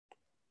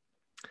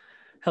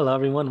Hello,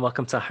 everyone.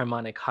 Welcome to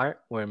Harmonic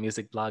Heart. We're a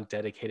music blog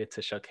dedicated to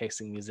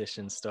showcasing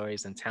musicians'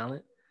 stories and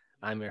talent.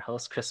 I'm your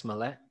host, Chris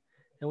Millette,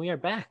 and we are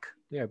back.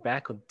 We are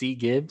back with D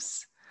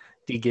Gibbs.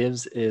 D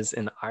Gibbs is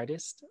an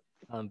artist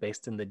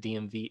based in the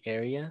DMV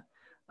area.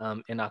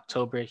 In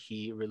October,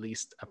 he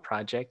released a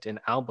project, an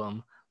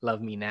album,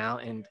 Love Me Now,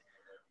 and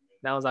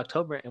that was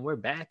October, and we're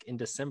back in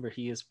December.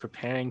 He is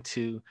preparing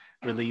to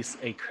release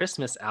a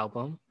Christmas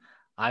album.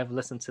 I've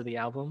listened to the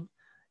album.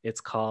 It's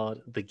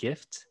called The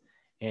Gift.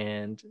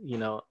 And,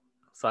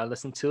 so I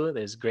listened to it.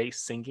 There's great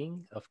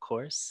singing, of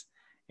course.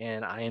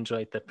 And I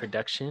enjoyed the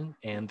production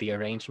and the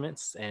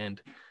arrangements. And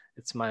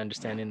it's my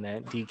understanding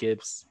that D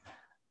Gibbs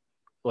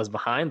was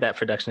behind that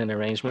production and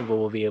arrangement, but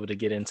we'll be able to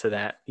get into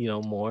that,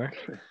 more.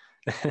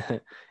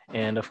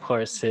 And of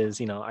course, his,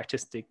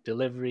 artistic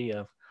delivery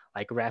of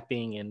like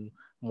rapping and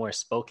more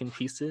spoken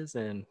pieces,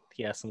 and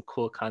he has some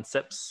cool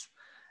concepts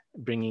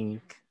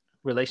bringing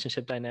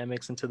relationship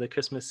dynamics into the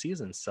Christmas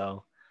season.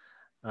 So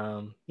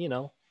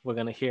we're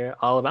gonna hear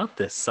all about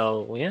this.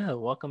 So yeah,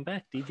 welcome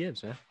back, D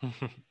Gibbs, man.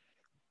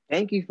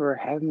 Thank you for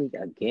having me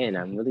again.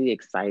 I'm really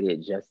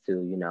excited just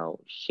to,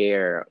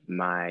 share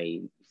my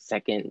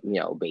second,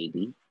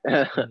 baby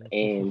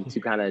and to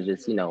kind of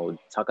just,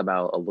 talk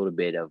about a little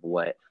bit of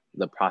what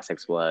the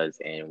process was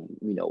and,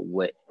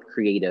 what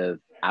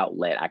creative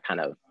outlet I kind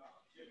of,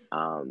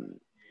 um,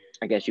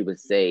 I guess you would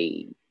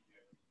say,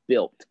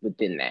 built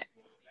within that.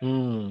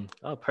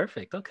 Oh,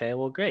 perfect. Okay,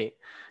 well, great.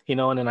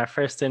 And in our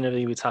first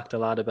interview, we talked a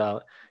lot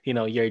about,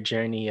 your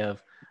journey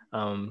of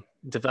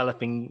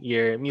developing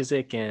your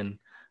music and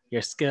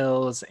your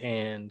skills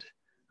and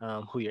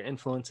who your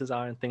influences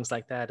are and things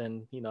like that.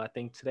 And, I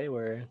think today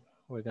we're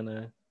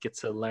gonna get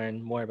to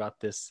learn more about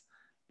this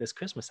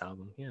Christmas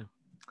album. Yeah.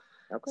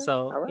 Okay.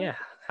 So All right. yeah,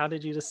 how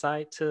did you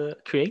decide to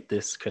create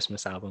this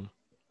Christmas album?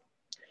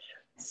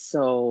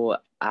 So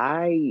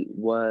I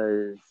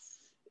was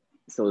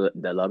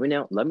the Love Me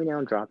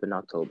Now dropped in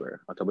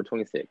October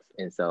 26th.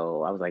 And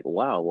so I was like,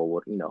 wow, well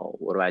what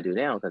do I do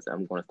now? Because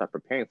I'm gonna start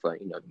preparing for,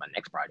 my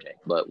next project.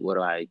 But what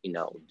do I,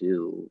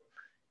 do?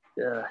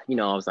 I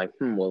was like,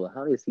 well the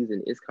holiday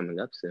season is coming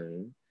up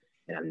soon.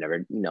 And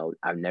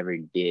I've never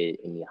did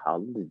any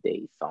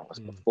holiday songs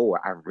Mm,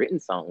 before. I've written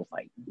songs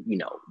like,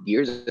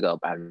 years ago,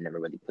 but I've never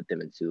really put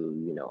them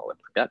into, a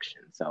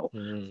production. So,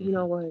 you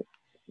know mhm, what?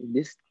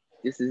 This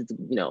this is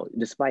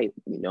despite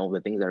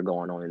the things that are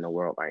going on in the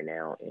world right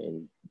now,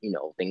 and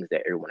things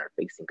that everyone are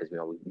facing, because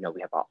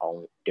we have our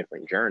own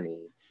different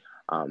journey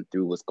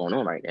through what's going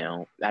on right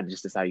now. I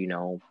just decided,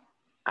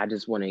 I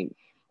just want to,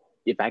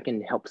 if I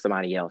can help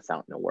somebody else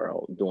out in the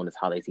world during this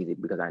holiday season,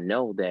 because I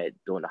know that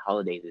during the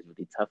holidays is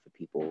really tough for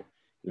people.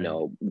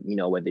 right.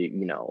 Whether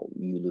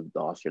you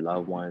lost your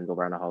loved ones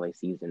around the holiday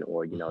season,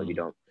 or you Mhm,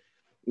 don't,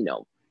 you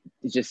know,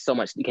 it's just so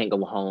much. You can't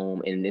go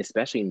home, and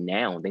especially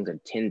now things are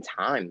 10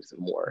 times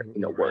more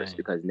worse, right.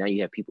 because now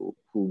you have people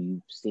who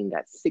you've seen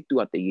got sick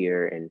throughout the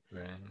year, and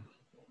Right.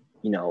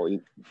 you know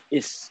it-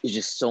 it's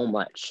just so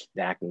much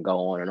that I can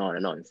go on and on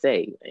and on and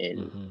say,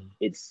 and Hmm.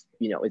 it's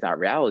our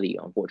reality,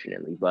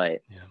 unfortunately.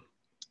 But Yeah.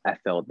 I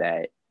felt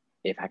that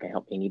if I can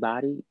help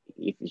anybody,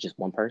 if it's just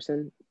one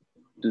person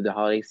through the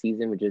holiday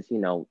season with just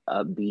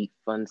upbeat,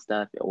 fun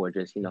stuff, or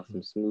just Hmm.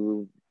 some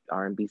smooth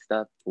R&B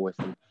stuff, or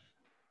some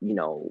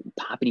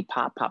poppity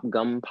pop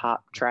gum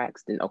pop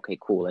tracks, then okay,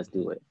 cool, let's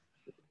do it.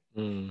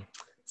 Mm,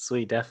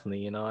 sweet,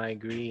 definitely. I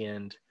agree.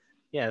 And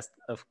yes,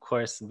 of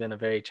course, it's been a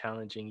very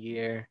challenging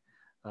year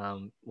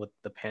with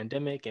the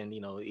pandemic and,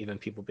 even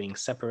people being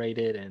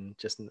separated and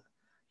just,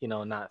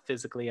 not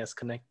physically as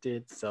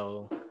connected.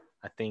 So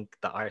I think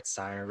the arts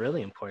are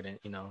really important,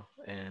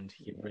 and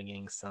you're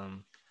bringing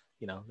some,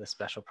 the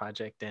special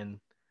project. And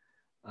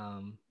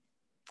um,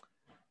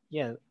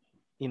 yeah,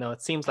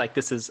 it seems like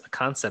this is a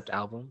concept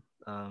album.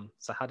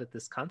 So how did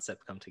this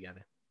concept come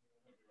together?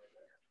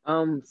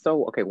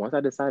 So okay, once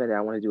I decided that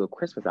I want to do a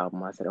Christmas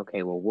album, I said,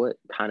 okay, well, what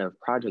kind of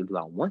project do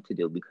I want to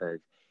do? Because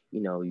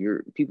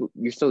you're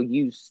so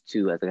used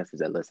to, as I guess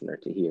as a listener,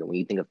 to hear when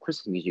you think of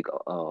Christmas music, you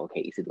go, oh,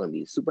 okay, is it going to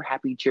be super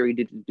happy, cheery,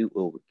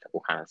 or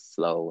kind of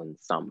slow and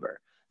somber?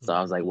 So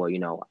I was like, Hmm.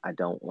 well, I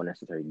don't want to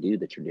necessarily do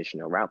the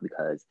traditional route,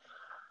 because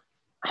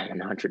I'm a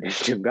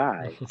non-traditional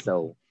guy.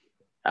 So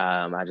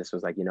I just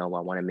was like, I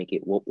want to make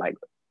it like,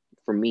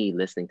 for me,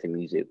 listening to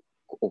music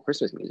or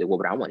Christmas music, what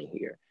would I want to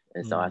hear?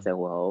 And so I Mm, said,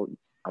 well,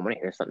 I want to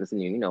hear something that's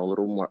new, a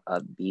little more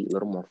upbeat, a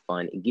little more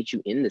fun. It gets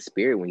you in the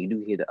spirit when you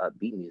do hear the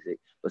upbeat music.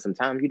 But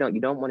sometimes you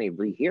don't want to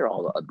really hear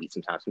all the upbeat.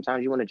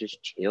 Sometimes you want to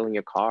just chill in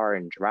your car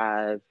and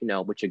drive,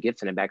 with your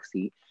gifts in the back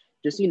seat,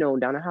 just down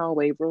the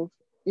highway, bro,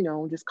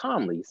 just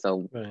calmly.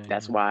 So right.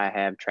 that's why I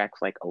have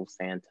tracks like Oh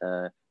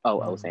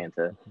Mm,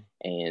 Santa,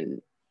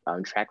 mhm.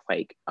 and tracks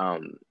like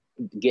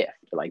Gift.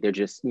 Like they're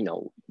just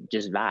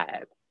just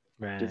vibe,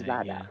 just Right.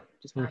 vibe Yeah. out,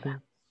 just vibe Hmm.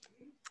 out.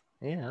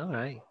 Yeah. All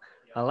right.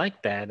 I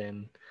like that.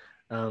 And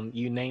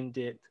you named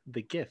it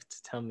The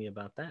Gift. Tell me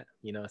about that.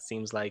 It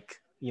seems like,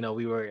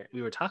 we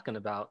were talking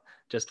about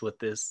just with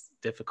this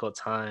difficult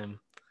time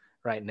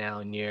right now,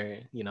 and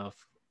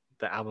if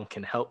the album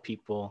can help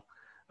people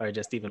or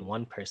just even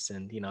one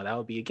person, that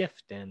would be a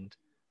gift. And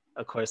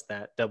of course,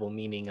 that double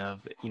meaning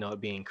of,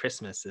 it being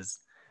Christmas is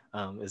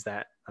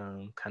that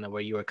kind of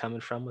where you were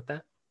coming from with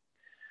that?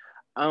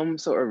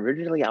 So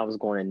originally I was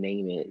going to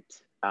name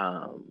it.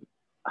 I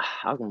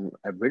was going to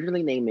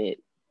originally name it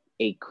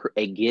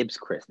a Gibbs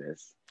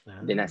Christmas.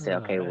 Then I said, Ah,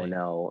 okay, well right.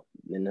 no,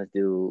 then let's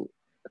do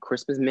a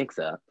Christmas mix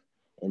up,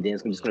 and then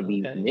it's just going to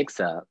be Okay. mix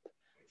up.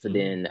 So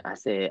then Mm, I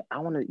said, I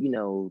want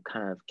to,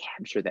 kind of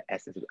capture the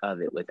essence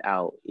of it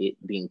without it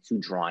being too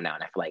drawn out.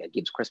 And I feel like a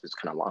Gibbs Christmas is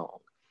kind of long.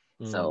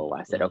 So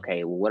I said, mm,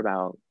 okay, well, what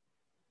about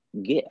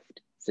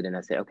gift? So then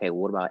I said, okay,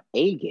 well, what about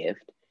a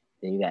gift?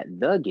 Then you got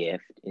the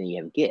gift, and then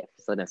you have gift.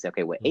 So then I said,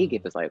 okay, well, a mm,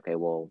 gift is like, okay,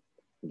 well,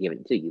 I'm giving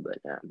it to you,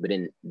 but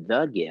then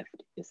the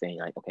gift is saying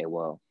like, okay,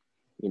 well,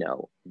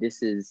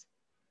 this is,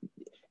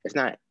 it's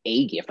not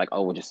a gift like,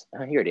 oh, well, just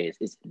here it is.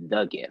 It's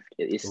the gift.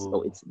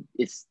 ooh,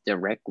 It's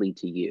directly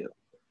to you.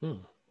 mm,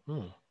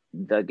 mm,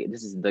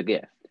 This is the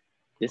gift.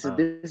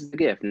 wow. This is the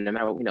gift. No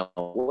matter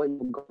what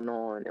you've going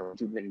on and what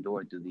you've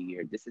endured through the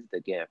year, this is the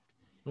gift.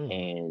 Mm,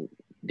 And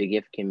the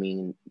gift can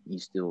mean you're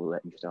still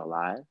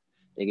alive.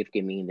 The gift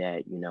can mean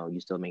that you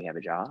still may have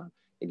a job.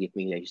 The gift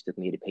mean that you still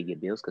need to pay your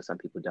bills because some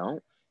people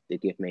don't. The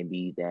gift may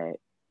be that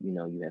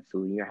you have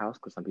food in your house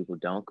because some people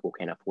don't or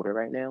can't afford it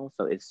right now.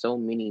 So it's so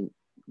many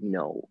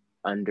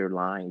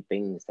underlying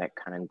things that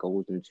kind of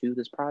goes into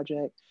this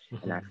project,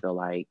 and I mhm. feel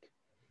like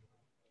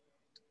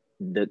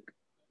the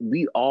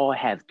we all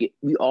have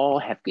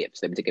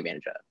gifts that we take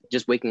advantage of.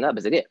 Just waking up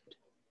is a gift,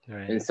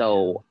 and Right. Yeah.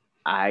 so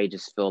I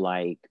just feel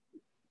like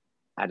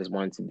I just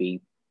wanted to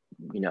be,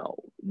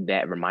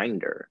 that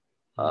reminder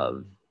of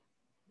Mm,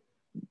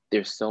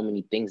 there's so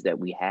many things that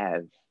we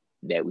have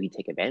that we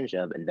take advantage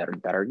of and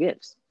that are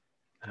gifts.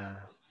 uh,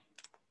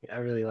 I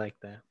really like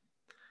that.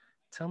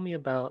 Tell me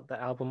about the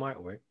album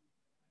artwork.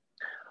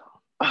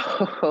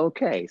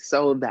 Okay,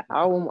 so the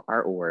album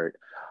artwork,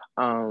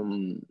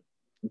 um,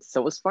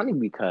 so it's funny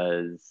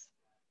because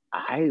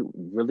I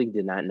really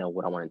did not know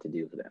what I wanted to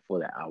do for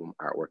that album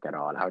artwork at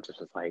all. And I was just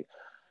was like,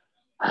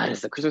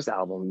 it's a Christmas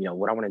album.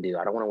 What I want to do.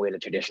 I don't want to wear the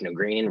traditional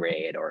green and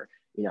red, or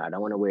I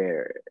don't want to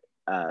wear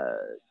uh,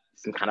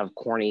 some kind of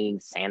corny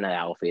Santa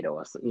outfit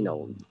or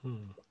Mm,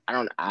 mm,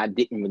 I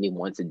didn't really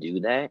want to do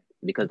that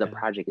because the okay.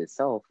 project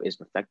itself is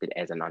reflected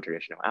as a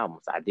non-traditional album.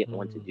 So I didn't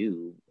want to Mm,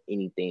 do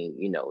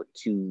anything,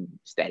 to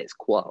status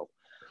quo.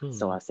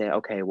 So mm, I said,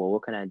 okay, well,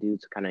 what can I do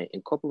to kind of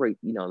incorporate,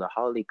 the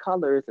holiday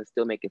colors and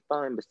still make it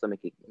fun, but still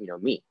make it,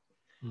 me.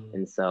 mm.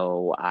 And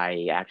so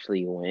I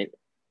actually went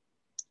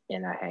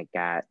and I had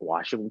got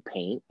washable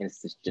paint and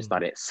just Mm.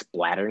 started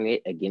splattering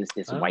it against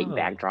this white Oh,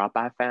 backdrop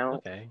I found.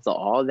 okay. So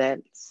all that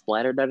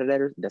splatter,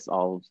 that's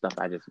all stuff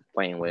I just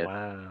playing with.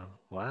 Wow.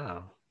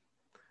 Wow.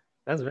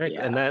 That's very good.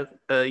 And Yeah. that,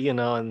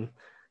 and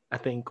I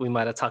think we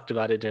might have talked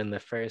about it during the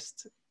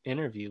first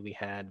interview we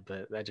had,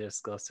 but that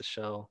just goes to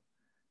show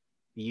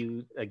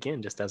you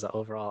again, just as an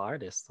overall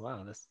artist.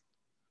 Wow.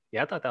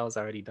 Yeah, I thought that was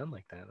already done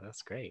like that.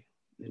 That's great.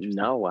 Interesting.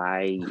 No,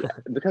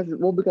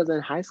 because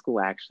in high school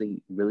I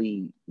actually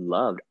really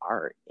loved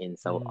art, and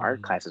so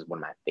art Mm. class is one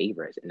of my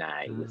favorites, and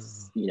I Oh.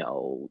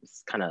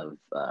 was kind of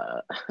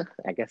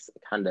I guess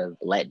kind of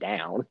let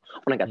down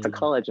when I got to Mm.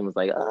 college and was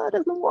like, oh,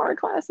 there's no more art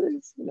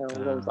classes, and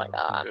I was like,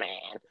 oh Oh.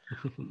 man.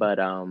 But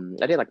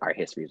I did like art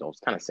history, so it's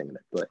kind of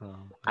similar, but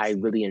Oh, I I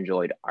see. really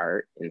enjoyed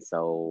art, and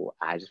so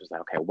I just was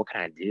like, okay, what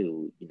can I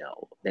do,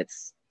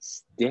 that's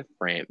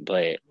different,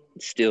 but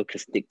still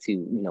could stick to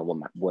what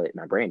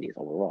my brand is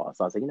overall.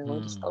 So I was like,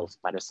 just go Mm.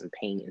 splatter some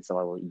paint, and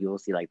so you'll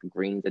see like the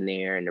greens in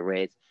there and the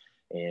reds,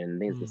 and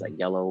things just Mm. like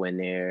yellow in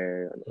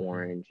there and Mhm.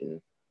 orange,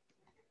 and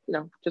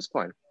just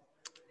fun.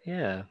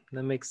 Yeah,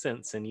 that makes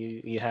sense. And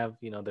you have,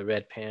 the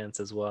red pants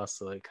as well,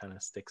 so it kind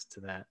of sticks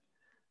to that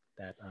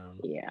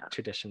Yeah,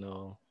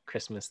 traditional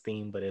Christmas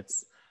theme, but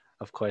it's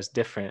of course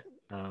different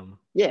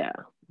yeah.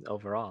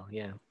 overall.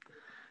 Yeah.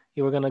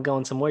 You were gonna go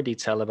into more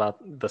detail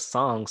about the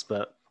songs,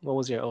 but what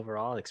was your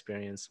overall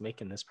experience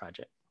making this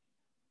project?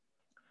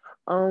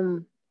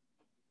 Um,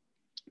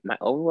 my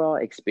overall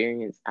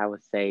experience, I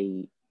would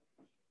say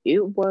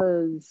it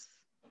was.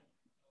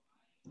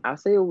 I would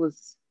say it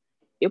was.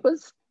 It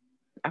was.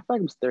 I feel like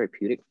it was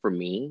therapeutic for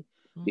me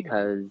Mm.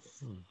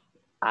 because Mm.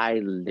 I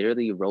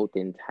literally wrote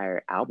the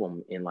entire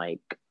album in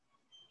like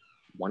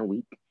 1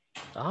 week.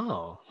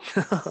 Oh,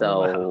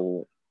 wow.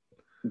 So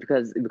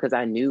because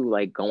I knew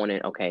like going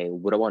in, okay,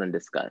 what I want to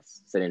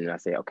discuss. So then I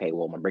say, okay,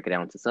 well, I'm gonna break it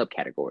down into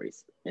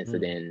subcategories. And so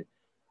Mm. then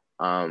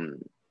um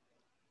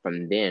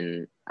from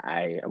then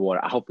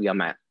hopefully I'm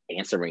not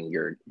answering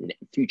your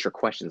future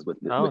questions Oh with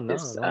no,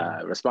 this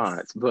no.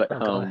 response. But No,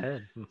 go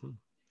ahead. Hmm.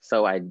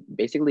 so I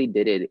basically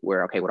did it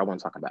where, okay, what I want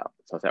to talk about.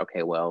 So I said,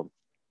 okay, well,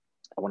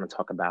 I want to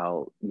talk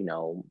about,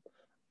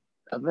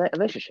 a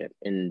relationship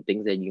and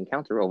things that you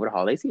encounter over the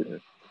holiday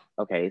season.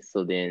 Okay,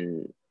 so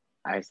then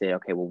I say,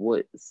 okay, well,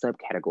 what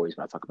subcategories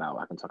can I talk about?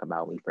 I can talk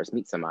about when you first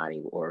meet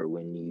somebody, or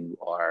when you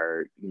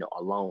are,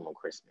 alone on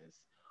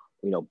Christmas,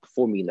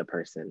 before meeting a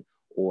person,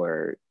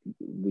 or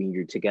when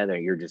you're together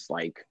and you're just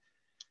like,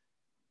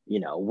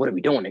 what are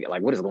we doing?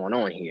 Like, what is going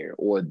on here?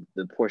 Or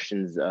the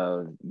portions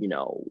of,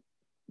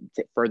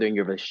 furthering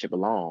your relationship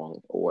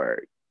along,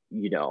 or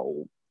you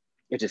know,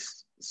 it's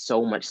just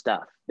so much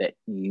stuff that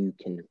you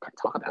can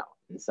talk about.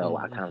 And so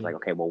I kind of was like,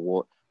 okay,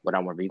 well, what I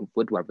want to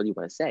what do I really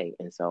want to say?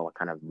 And so I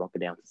kind of broke it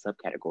down to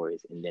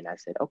subcategories, and then I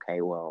said,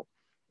 okay, well,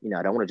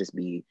 I don't want to just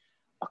be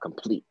a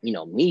complete,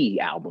 me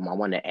album. I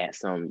want to add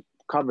some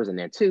covers in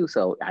there too.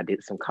 So I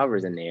did some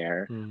covers in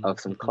there of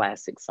some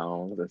classic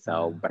songs. And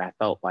so, but I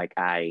felt like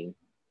I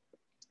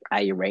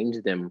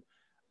arranged them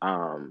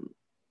on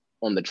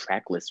the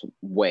track list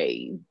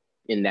way,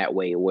 in that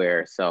way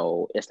where,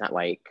 so it's not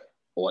like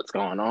what's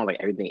going on, like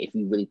everything, if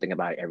you really think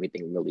about it,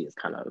 everything really is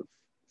kind of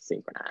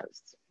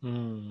synchronized.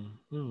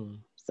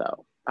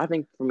 So I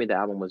think for me, the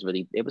album was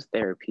really, it was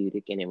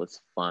therapeutic and it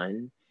was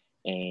fun,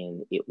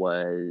 and it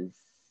was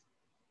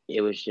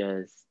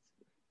just,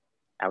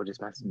 I was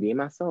just being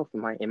myself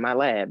in my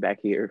lab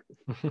back here.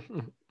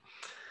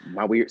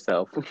 My weird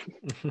self.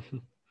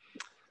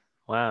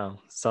 Wow.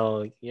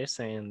 So you're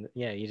saying,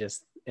 yeah, you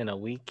just in a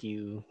week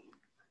you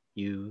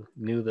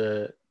knew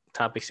the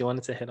topics you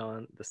wanted to hit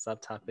on, the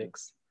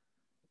subtopics.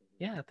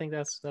 Yeah, I think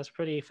that's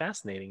pretty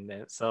fascinating.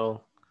 That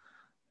so,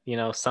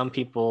 some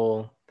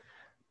people,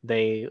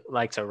 they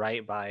like to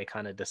write by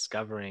kind of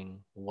discovering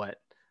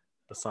what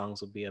the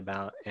songs would be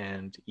about,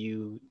 and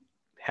you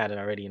had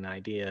already an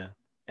idea,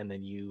 and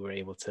then you were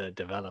able to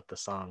develop the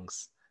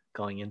songs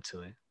going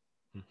into it.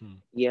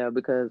 Yeah,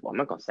 because I'm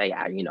not gonna say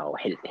I,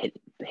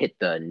 hit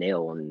the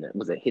nail on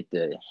hit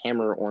the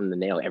hammer on the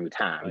nail every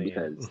time,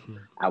 because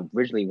I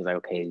originally was like,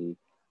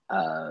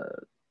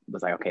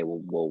 okay,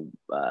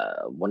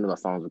 one of the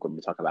songs we're going to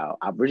be talking about,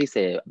 I originally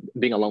said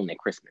being alone at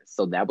Christmas,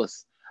 so that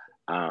was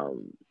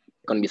going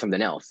to be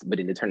something else, but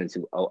then it turned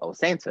into oh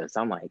Santa.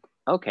 So I'm like,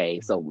 okay,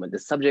 so the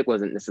subject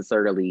wasn't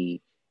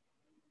necessarily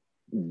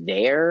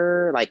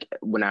there like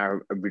when I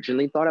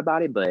originally thought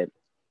about it, but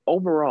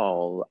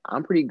overall,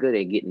 I'm pretty good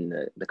at getting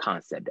the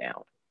concept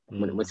down.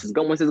 Once it's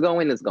going,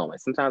 it's going.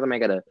 Sometimes I might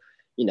gotta,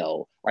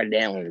 write it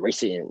down and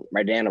erase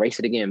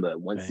it again.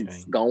 But once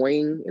it's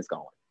going, it's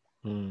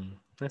going.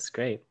 That's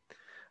great.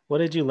 What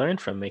did you learn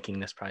from making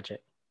this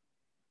project?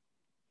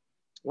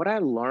 What I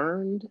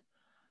learned,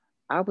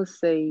 I would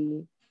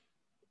say,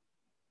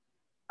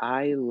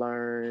 wow,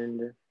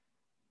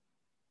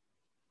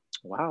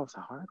 it's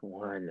a hard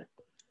one.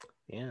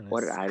 Yeah.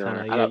 What did I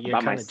learn you're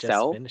about kind of just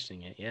myself?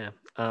 finishing it. Yeah.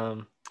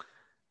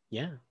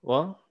 Yeah.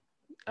 Well,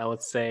 I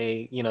would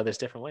say, there's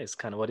different ways.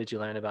 Kind of, what did you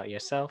learn about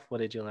yourself? What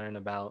did you learn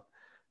about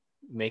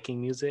making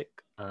music?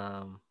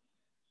 I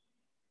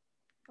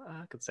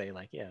could say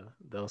like, yeah,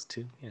 those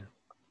two. Yeah.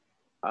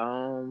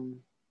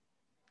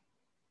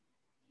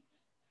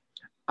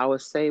 I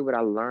would say what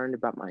I learned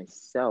about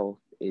myself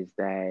is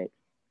that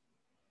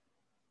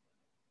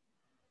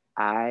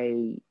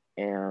I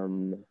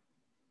am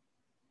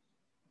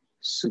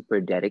super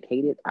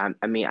dedicated. I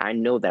mean, I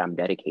know that I'm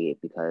dedicated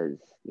because,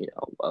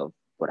 of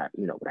what I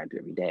do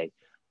every day,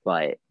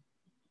 but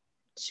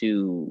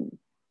to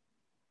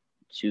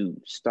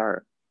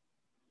start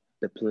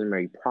the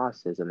preliminary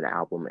process of an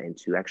album and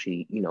to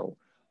actually,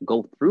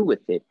 go through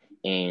with it,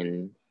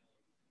 and,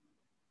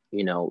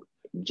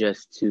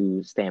 just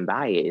to stand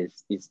by it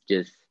is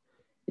just,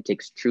 it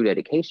takes true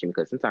dedication,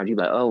 because sometimes you're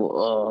like,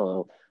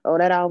 oh,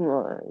 that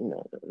album,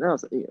 no,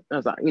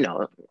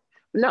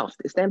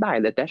 stand by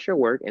it. That's your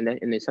work, and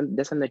that's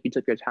something that you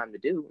took your time to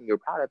do, and you're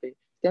proud of it.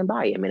 Stand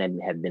by it. I mean, it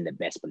may have been the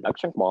best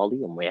production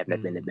quality, and may have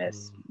been the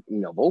best,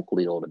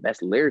 vocally, or the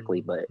best lyrically,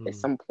 but at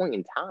some point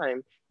in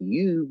time,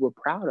 you were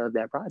proud of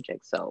that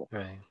project. So,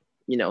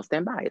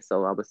 stand by it.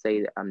 So I would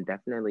say that I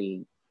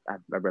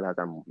realized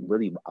I'm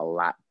really a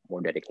lot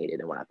more dedicated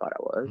than what I thought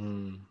I was.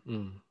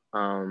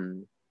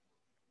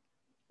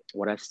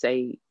 What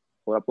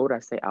would I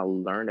say I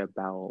learned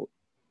about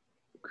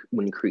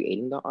when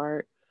creating the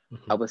art?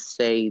 I would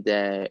say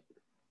that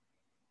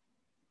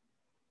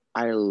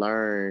I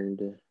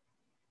learned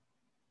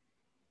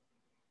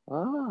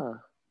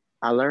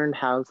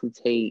how to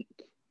take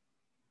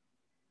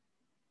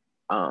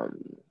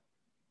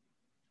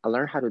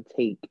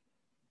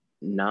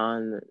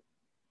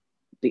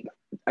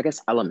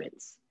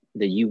elements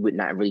that you would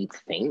not really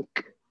think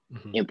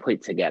and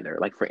put together.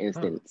 Like, for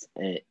instance,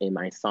 in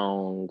my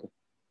song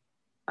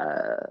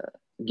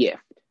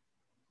Gift,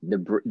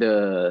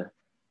 the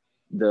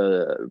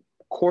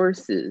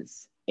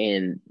choruses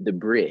and the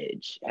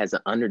bridge has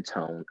an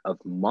undertone of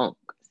monk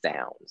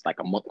sounds, like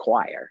a monk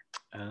choir.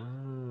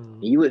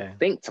 You would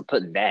think to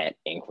put that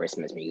in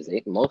Christmas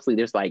music. Mostly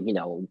there's like,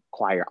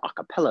 choir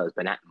acapellas,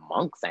 but not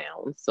monk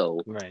sounds.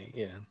 So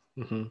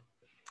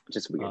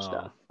just weird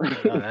stuff.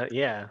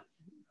 Yeah.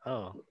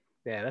 Oh,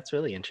 yeah, that's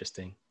really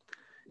interesting.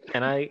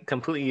 And I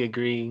completely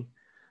agree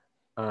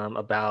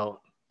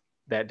about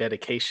that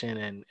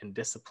dedication and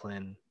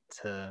discipline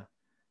to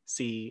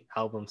see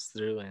albums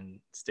through and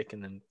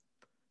sticking them.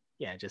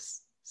 Yeah,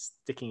 just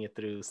sticking it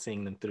through,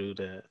 seeing them through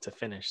to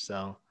finish.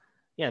 So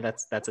yeah,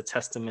 that's a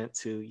testament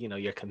to,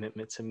 your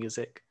commitment to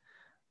music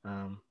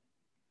and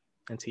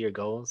to your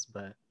goals.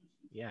 But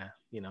yeah,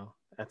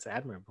 that's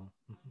admirable.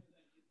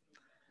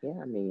 Yeah,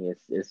 I mean,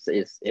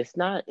 it's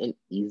not an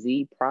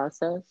easy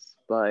process,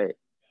 but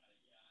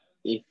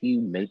if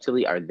you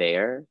mentally are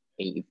there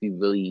and if you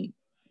really,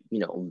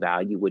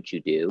 value what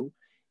you do,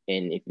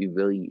 and if you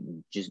really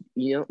just,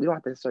 you don't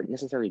have to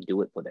necessarily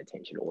do it for the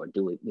attention or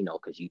do it,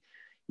 because you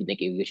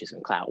think it gives you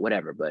some clout,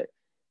 whatever. But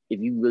if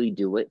you really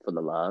do it for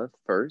the love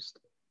first,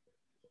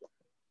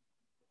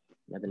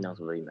 nothing else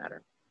will really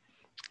matter.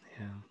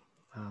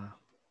 Yeah.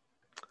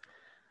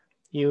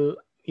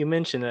 You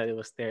mentioned that it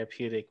was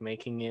therapeutic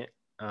making it.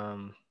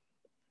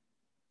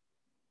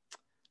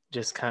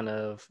 Just kind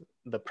of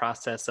the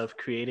process of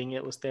creating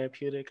it was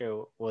therapeutic,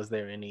 or was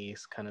there any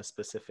kind of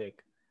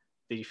specific,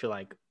 did you feel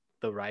like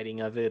the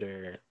writing of it,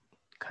 or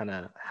kind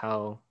of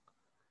how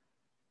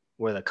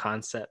were the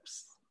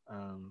concepts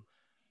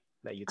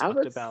that you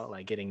talked about,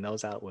 like getting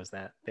those out, was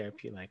that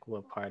therapy? Like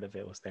what part of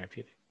it was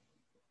therapeutic?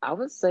 I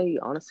would say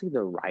honestly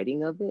the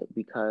writing of it,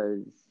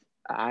 because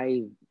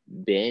I've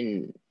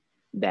been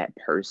that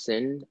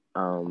person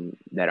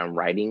that I'm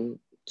writing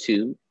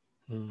to,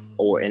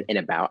 or and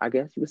about, I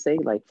guess you would say.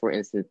 Like for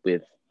instance,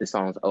 with the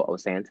songs "Oh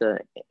Santa"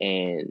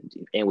 and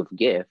with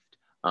 "Gift,"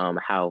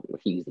 how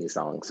he used these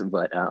songs,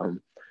 but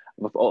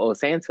with "Oh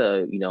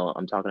Santa,"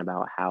 I'm talking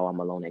about how I'm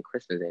alone at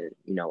Christmas,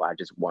 and I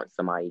just want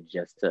somebody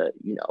just to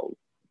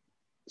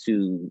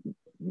to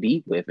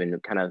be with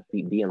and kind of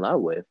be in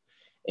love with.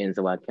 And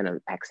so I kind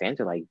of asked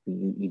Santa, like,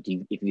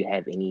 if you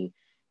have any,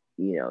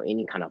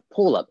 any kind of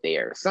pull up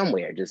there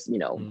somewhere, just,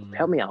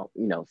 help me out,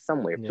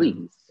 somewhere,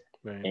 please.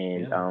 Right.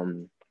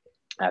 And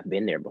I've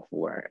been there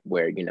before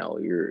where,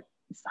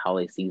 it's the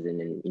holiday season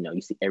and,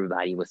 you see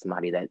everybody with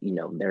somebody that,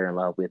 they're in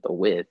love with or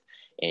with,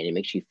 and it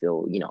makes you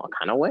feel, a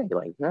kind of way,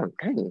 like, oh,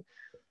 dang,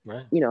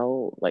 right.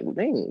 Like,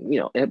 dang,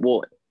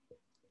 well,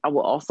 I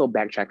will also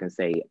backtrack and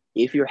say,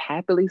 if you're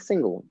happily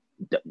single,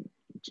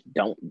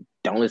 don't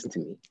listen to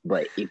me.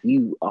 But if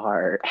you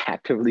are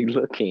actively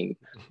looking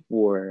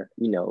for,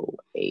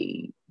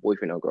 a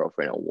boyfriend or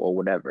girlfriend or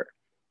whatever,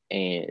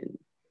 and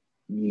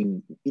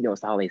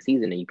it's the holiday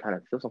season and you kind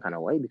of feel some kind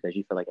of way because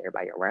you feel like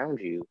everybody around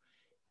you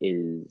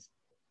is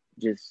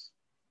just,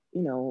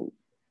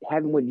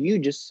 having what you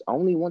just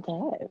only want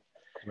to have.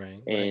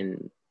 Right.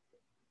 And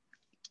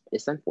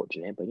it's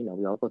unfortunate, but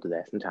we all go through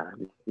that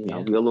sometimes. We're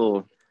a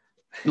little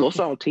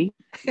salty,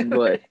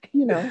 but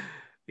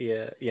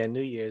yeah,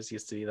 New Year's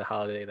used to be the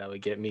holiday that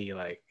would get me,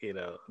 like,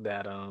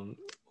 that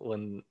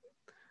when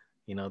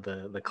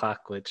the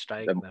clock would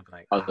strike, and I'd be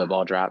like, the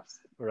ball drops.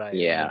 Right.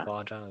 Yeah. The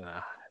ball drops.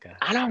 God.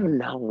 I don't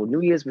know.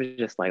 New Year's was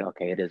just like,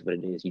 okay, it is what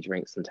it is. You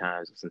drink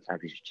sometimes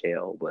you should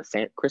chill. But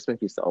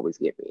Christmas used to always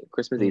get me.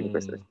 Christmas Eve and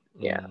Christmas.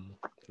 Yeah.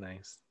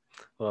 Nice.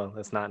 Well,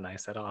 it's not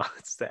nice at all.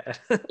 It's sad.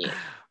 Yeah.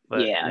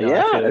 But,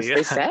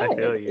 It's sad.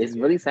 It's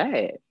really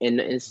sad, and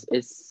it's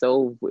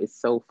so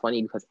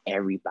funny because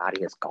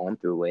everybody has gone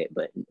through it,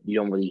 but you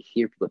don't really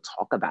hear people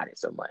talk about it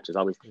so much. It's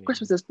always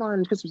Christmas is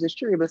fun, Christmas is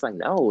cheery, but it's like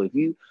no,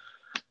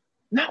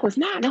 it's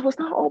not. No, it's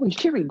not always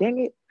cheery. Dang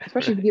it!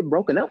 Especially if you get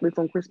broken up with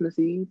on Christmas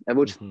Eve,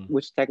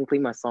 which technically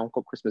my song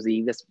called Christmas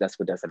Eve. That's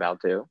what that's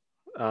about too.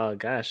 Oh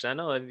gosh, I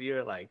know.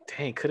 You're like,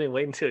 dang, couldn't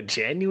wait until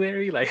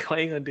January. Like, why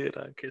are you gonna do it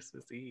on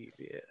Christmas Eve?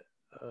 Yeah.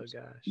 Oh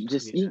gosh.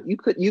 Just you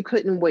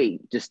couldn't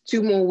wait just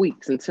 2 more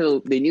weeks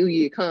until the new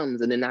year comes,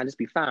 and then I'll just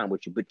be fine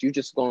with you. But you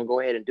just gonna go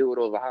ahead and do it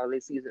over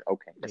holiday season?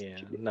 Okay. Yeah.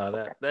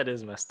 No, that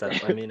is messed up.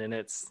 I mean, and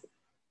it's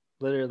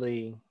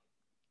literally,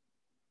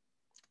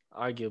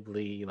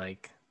 arguably,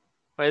 like,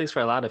 or at least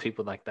for a lot of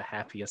people, like the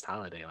happiest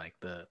holiday, like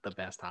the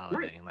best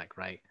holiday, and like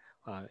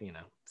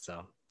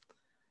so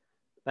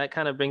that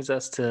kind of brings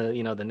us to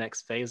the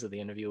next phase of the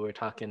interview. We're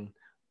talking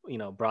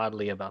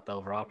broadly about the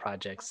overall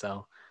project.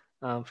 So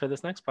for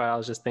this next part, I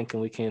was just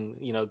thinking we can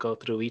go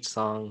through each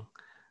song,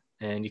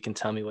 and you can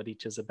tell me what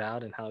each is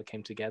about and how it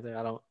came together.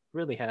 I don't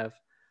really have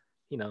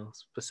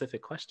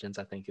specific questions.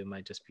 I think it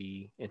might just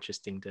be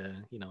interesting to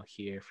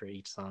hear for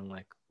each song,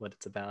 like what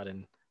it's about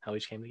and how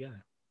each came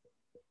together.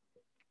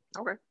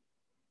 Okay.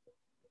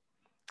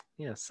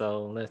 Yeah,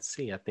 so let's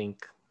see. I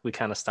think we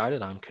kind of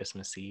started on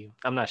Christmas Eve.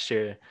 I'm not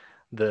sure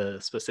the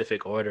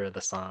specific order of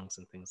the songs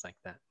and things like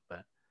that,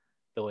 but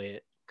the way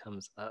it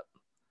comes up,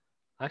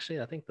 actually,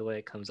 I think the way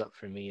it comes up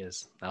for me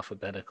is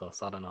alphabetical.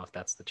 So I don't know if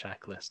that's the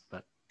track list,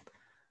 but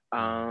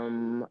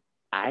I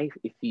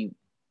can't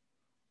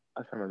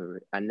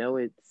remember. I know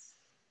it's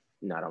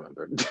no, I don't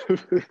remember.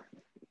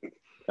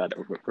 I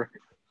don't remember.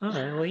 All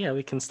right. Well, yeah,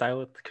 we can start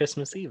with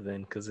Christmas Eve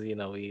then, because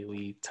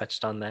we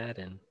touched on that,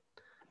 and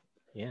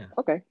yeah.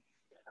 Okay.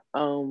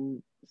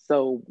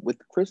 So with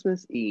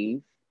Christmas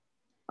Eve,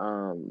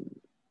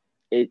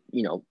 it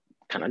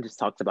kind of just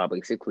talks about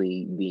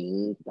basically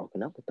being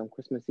broken up with on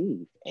Christmas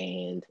Eve,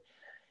 and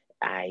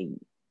I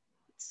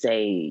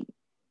say,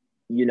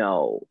 here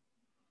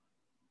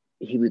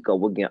we go.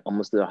 We'll get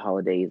almost to the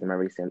holidays. I'm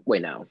already saying,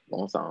 wait, now,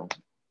 wrong song.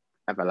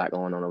 I have a lot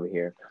going on over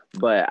here,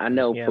 but I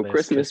know for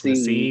Christmas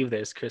Eve,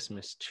 there's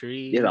Christmas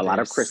tree. There's a lot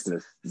of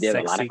Christmas. There's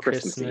a lot of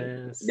Christmas.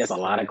 There's a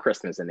lot of yeah.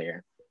 Christmas in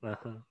there.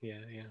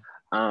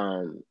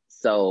 Yeah.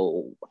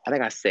 So I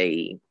think I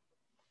say,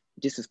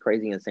 just as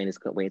crazy and saying this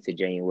couldn't wait until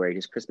January.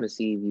 Just Christmas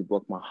Eve, you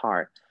broke my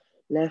heart,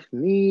 left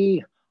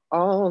me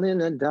all in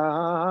the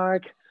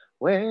dark.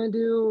 Where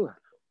do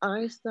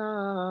I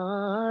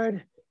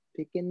start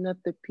picking up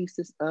the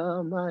pieces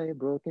of my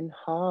broken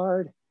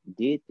heart.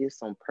 Did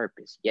this on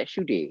purpose. Yes,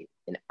 you did.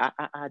 And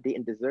I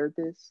didn't deserve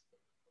this.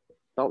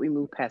 Thought we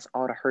moved past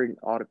all the hurt and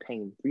all the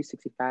pain.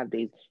 365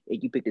 days,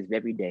 and you picked this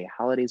every day.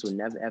 Holidays will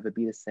never ever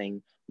be the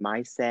same.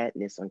 My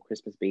sadness on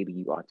Christmas, baby,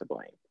 you are to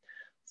blame.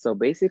 So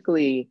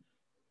basically,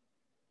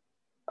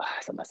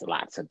 so that's a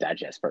lot to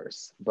digest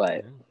first.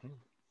 But Mhm.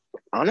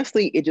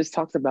 honestly, it just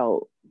talks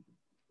about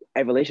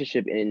a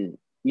relationship in,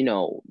 you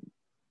know,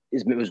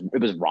 it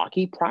was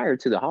rocky prior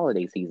to the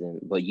holiday season,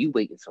 but you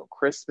wait until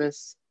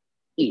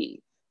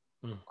Eve,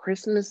 Mm.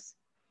 Christmas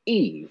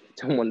Eve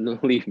to want to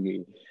leave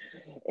me.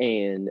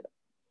 And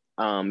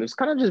it was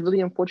kind of just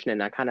really unfortunate.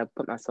 And I kind of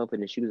put myself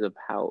in the shoes of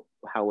how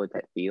would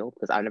that feel,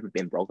 because I've never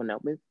been broken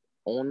up with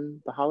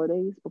on the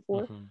holidays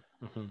before. Mhm.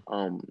 Mhm.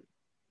 Um,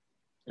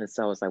 and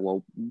so it's like,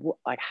 well,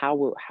 like how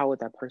would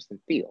that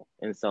person feel?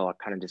 And so I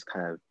kind of just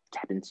kind of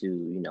tap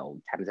into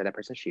that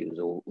person's shoes,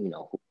 or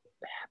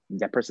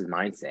that person's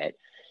mindset.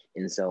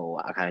 And so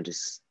I kind of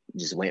just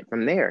went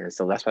from there. And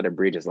so that's why the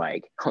bridge is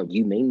like, oh,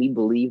 you made me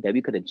believe that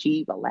we could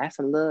achieve a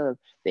lasting love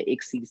that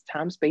exceeds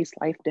time, space,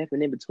 life, death,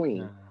 and in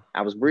between.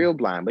 I was Mm. real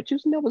blind, but you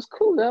know what's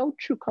cool though?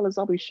 True colors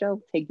always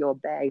show. Take your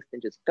bags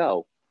and just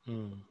go.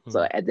 Mm. So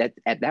Mm.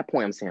 at that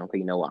point, I'm saying, okay,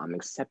 you know what? I'm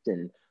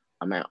accepting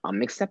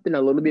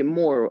a little bit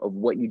more of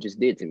what you just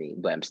did to me,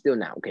 but I'm still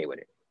not okay with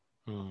it.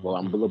 Well, Mm.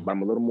 I'm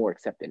Mhm. a little more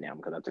accepting now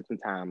because I took some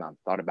time, I've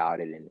thought about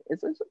it, and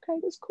it's okay.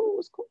 It's cool.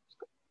 It's cool. It's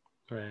cool.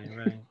 Right.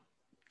 Right.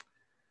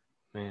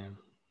 Man.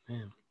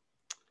 Man.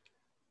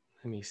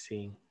 Let me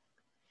see.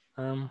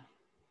 Um.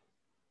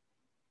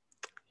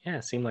 Yeah,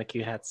 it seemed like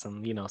you had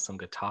some, some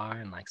guitar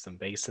and like some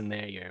bass in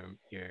there.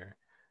 You're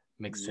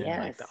mixing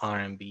like the Yes.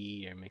 R&B,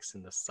 you're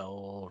mixing the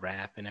soul,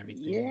 rap, and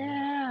everything.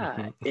 Yeah.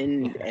 Yeah.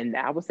 And Yeah. and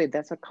I would say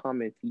that's a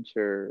common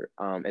feature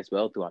as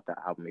well throughout the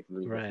album. If you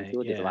really listen Right.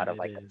 to it, there's a Yeah. lot of It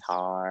like is.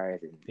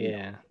 guitars and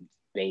Yeah.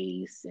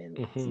 bass and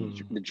Hmm.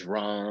 the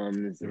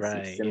drums and some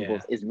Right. Yeah.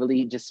 cymbals. It's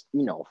really just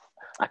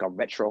like a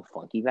retro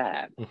funky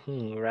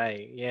vibe.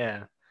 Right.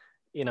 Yeah.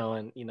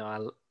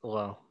 And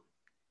well,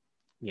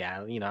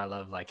 yeah. I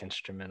love like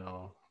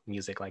instrumental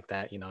music like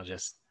that.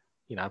 Just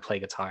I play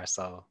guitar,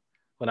 so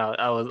when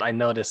I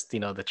noticed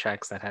the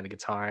tracks that had a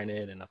guitar in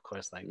it, and of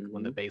course like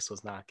when the Hmm. bass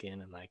was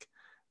knocking and like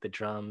the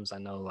drums, I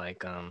know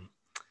like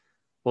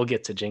we'll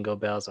get to Jingle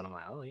Bells, and I'm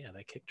like, oh yeah,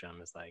 that kick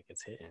drum is like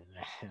it's hitting.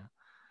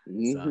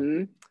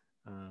 So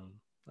Hmm.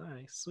 all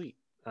right, sweet.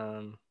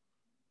 Um,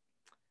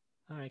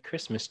 all right,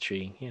 Christmas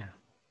tree, yeah.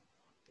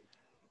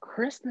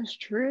 Christmas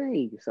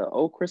tree. So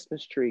old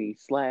Christmas tree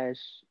slash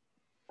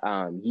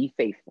Ye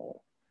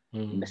Faithful. So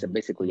Mm-hmm.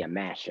 basically a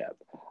mashup.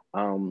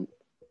 Um,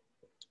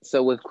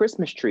 so with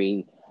Christmas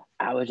tree,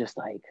 I was just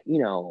like,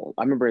 I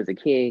remember as a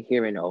kid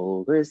hearing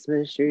old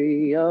Christmas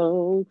tree, I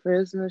love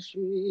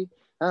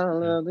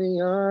the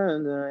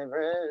young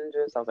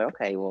branches. I was like,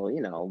 okay, well,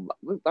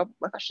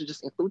 I should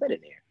just include that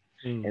in there.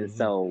 And Mm-hmm.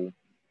 so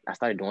I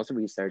started doing some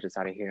research and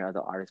started hearing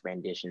other artists'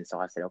 renditions. So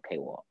I said, okay,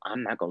 well,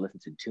 I'm not gonna listen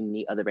to too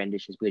many other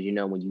renditions, because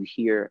when you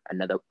hear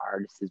another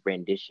artist's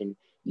rendition,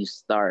 you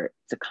start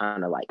to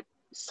kind of like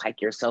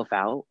psych yourself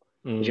out,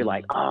 because you're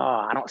like, Mm.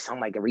 oh, I don't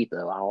sound like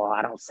Aretha. Oh,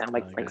 I don't sound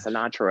like Oh Frank gosh.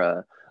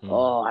 Sinatra.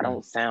 Oh, I Mm-hmm.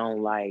 don't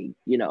sound like,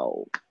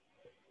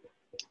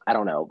 I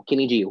don't know,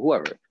 Kenny G,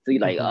 whoever. So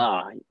you're like,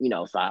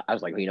 Mm-hmm. so I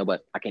was like, you know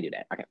what? I can't do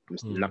that. I'm not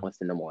Mm. gonna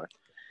listen no more.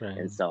 Right.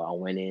 And so I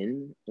went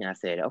in and I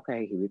said,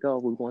 okay, here we go.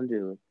 We're going to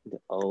do the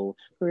old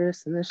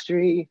Christmas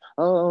tree,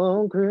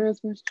 oh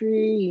Christmas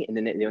tree. And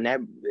then when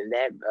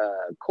that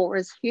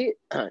chorus hit,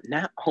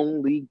 not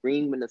only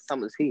green when the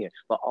summer's here,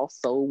 but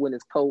also when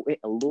it's cold and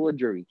a little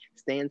dreary.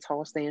 Stand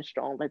tall, stand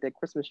strong like that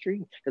Christmas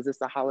tree, because it's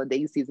the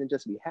holiday season.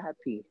 Just be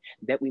happy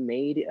that we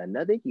made it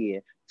another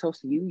year.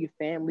 Toast to you, your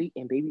family,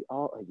 and baby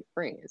all of your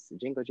friends.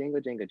 Jingle,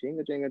 jingle, jingle,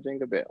 jingle, jingle,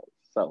 jingle bells.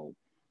 So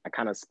I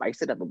kind of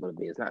spiced it up a little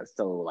bit. It's not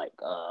so like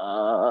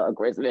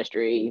Christmas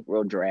tree,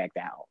 real dragged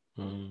out.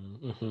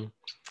 Mm-hmm.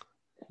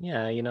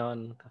 Yeah,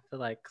 and I feel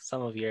like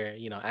some of your,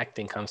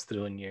 acting comes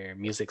through in your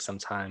music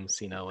sometimes,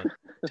 with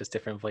just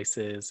different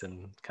voices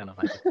and kind of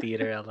like a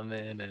theater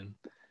element, and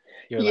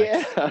you're like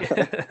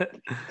Yeah.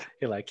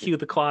 you're like cue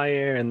the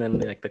choir, and then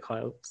like the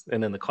choir,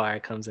 and then the choir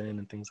comes in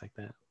and things like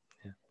that.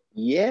 Yeah.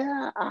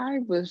 Yeah, I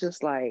was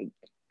just like,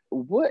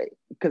 what?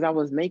 Because I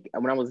was making,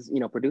 when I was,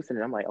 producing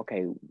it, I'm like,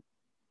 okay,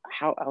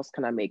 how else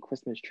can I make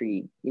Christmas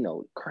tree,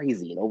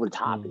 crazy and over the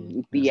top and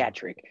Yeah.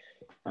 theatric?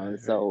 And Right.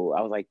 so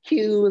I was like,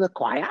 cue the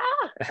choir.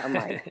 I'm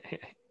like, Right.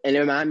 and it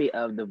reminded me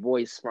of the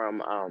voice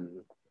from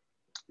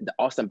the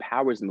Austin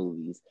Powers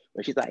movies,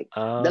 where she's like, the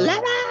Oh.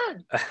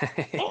 letter,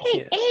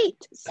 eight, Yeah.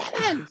 8,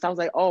 7. So I was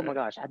like, oh my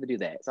gosh, I have to do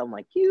that. So I'm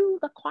like, cue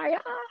the choir.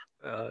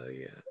 Oh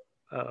yeah.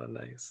 Oh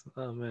nice.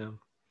 Oh man.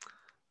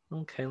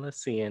 Okay, let's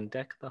see. And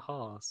deck the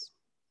halls.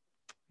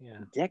 Yeah,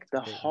 Deck it's a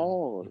the great one.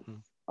 halls.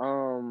 Hmm.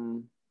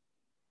 Um,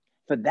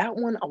 for that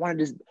one, I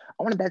wanted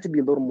that to be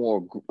a little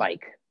more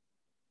like,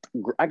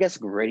 I guess,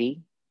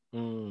 gritty.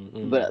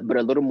 but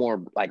a little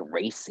more like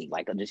racy.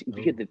 Like just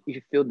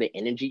you feel the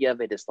energy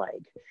of it. It's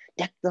like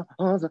deck the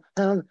halls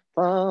of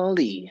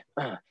folly.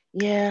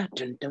 Yeah.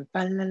 Dun, dun, fa,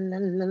 la, la,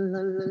 la,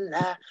 la,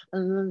 la,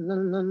 la,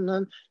 la, la,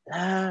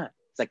 la.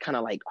 It's like kind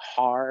of like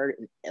hard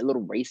and a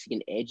little racy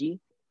and edgy.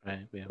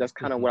 Right. Yeah. That's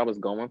kind of what I was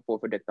going for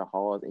Deck the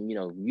Halls. And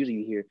usually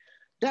you hear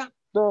Deck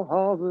the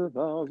Halls of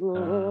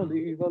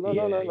folly. La, la,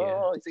 la,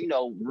 la.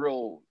 So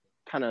real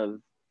kind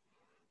of,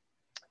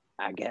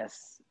 I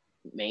guess,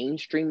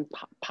 mainstream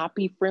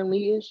poppy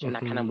friendly-ish. And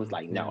I kind of was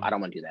like, no, I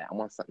don't want to do that. I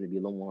want something to be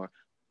a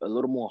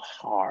little more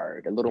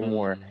hard, a little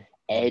more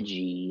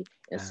edgy.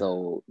 And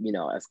so,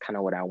 that's kind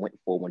of what I went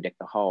for when Deck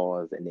the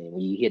Halls. And then when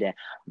you hear that,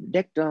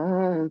 Deck the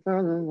Halls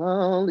of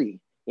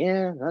folly.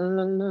 Yeah, la,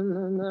 la, la,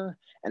 la, la.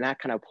 And I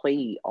kind of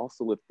play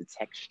also with the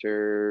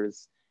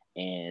textures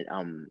and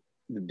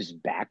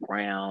just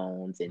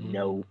backgrounds and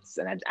notes.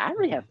 And I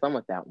really had fun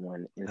with that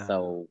one. And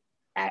so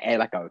I add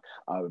like a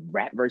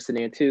rap verse in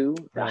there too.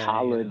 The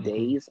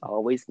holidays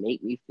always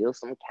make me feel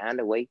some kind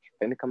of way.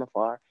 Family coming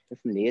far and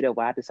from near to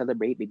wide to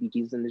celebrate. Baby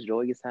Jesus in this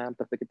joyous time.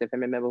 Don't forget the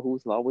family member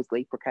who's always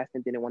late,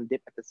 procrastinating, didn't want to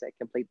dip at the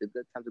second plate. The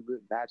good times, the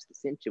good vibes,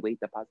 accentuate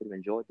the positive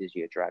and joy this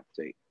year. Try to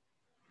take.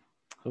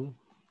 Oh,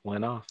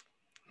 went off.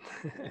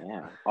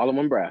 Yeah, all in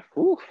one breath.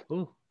 Ooh.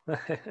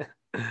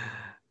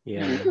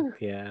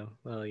 Yeah.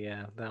 Well,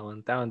 yeah, that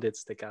one did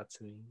stick out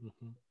to me.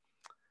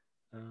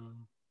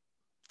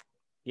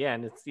 Yeah,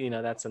 and it's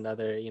that's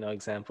another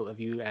example of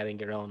you adding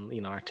your own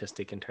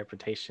artistic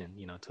interpretation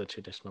to a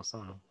traditional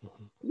song.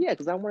 Yeah,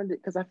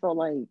 because I felt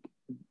like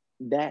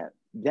that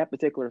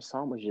particular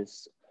song was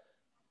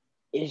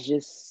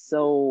just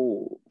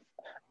so,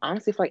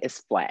 honestly, feel like it's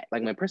flat.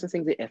 Like when a person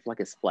sings it, it's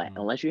like it's flat.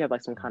 Unless you have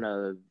like some kind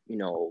of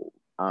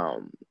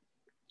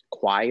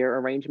choir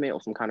arrangement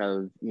or some kind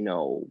of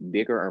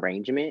bigger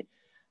arrangement,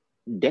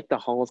 Deck the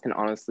Halls can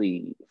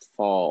honestly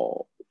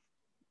fall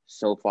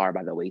so far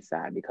by the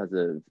wayside because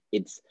of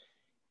it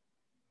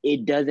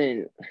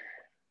doesn't,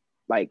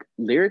 like,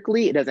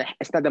 lyrically,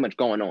 it's not that much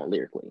going on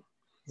lyrically.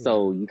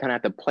 So you kind of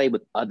have to play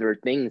with other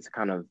things to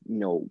kind of,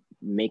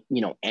 make,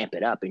 amp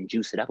it up and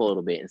juice it up a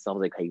little bit. And so I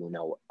was like, hey,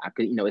 I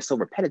could, it's so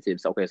repetitive.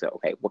 So,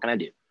 okay, what can I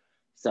do?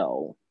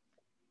 So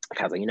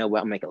I was like, you know what,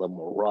 I'll make it a little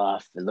more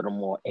rough, a little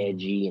more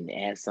edgy, and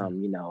add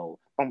some, you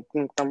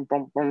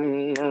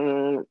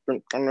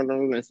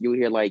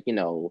hear like,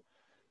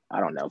 I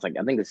don't know. It's like,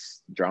 I think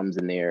it's drums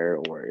in there,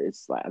 or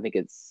it's like, what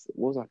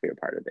was my favorite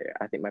part of there?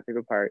 I think my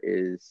favorite part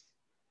is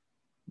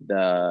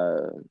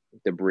the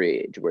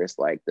bridge where it's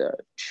like the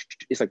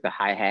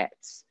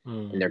hi-hats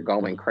and they're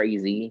going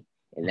crazy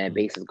and that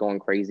bass is going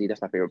crazy.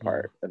 That's my favorite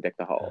part of Deck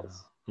the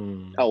Halls.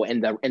 Oh,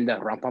 and the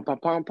rum pum pum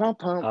pum pum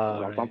pum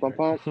pum pum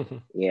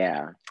pum.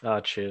 Yeah.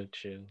 Oh, true.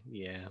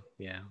 Yeah.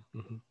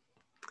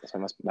 That's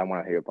one of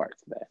my favorite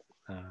parts of that.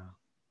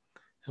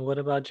 And what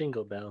about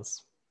Jingle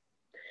Bells?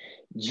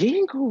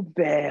 Jingle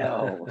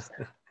Bells.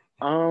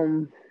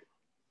 For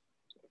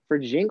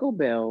Jingle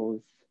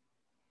Bells,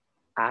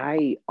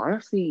 I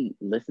honestly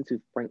listened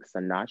to Frank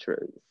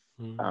Sinatra's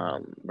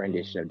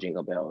rendition of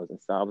Jingle Bells, and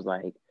so I was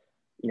like,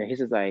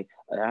 his is like,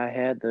 I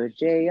had the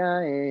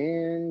Jingle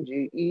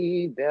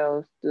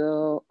bells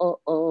still.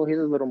 Oh, he's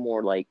a little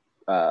more like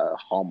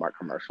Hallmark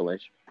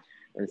commercialish,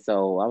 and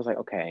so I was like,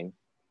 okay,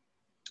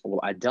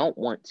 well, I don't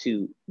want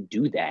to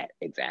do that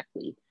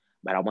exactly,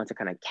 but I want to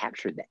kind of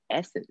capture the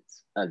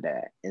essence of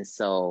that, and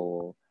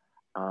so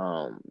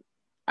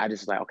I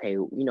just like, okay,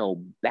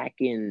 back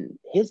in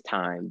his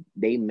time,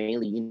 they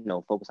mainly,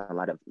 focus on a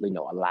lot of,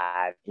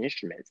 live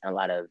instruments and a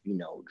lot of,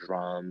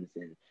 drums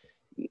and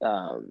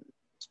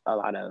a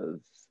lot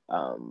of,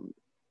 I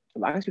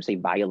guess you say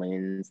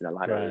violins and a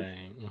lot of,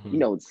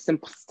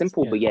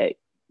 simple but yet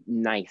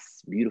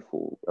nice,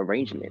 beautiful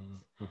arrangements.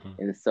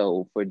 And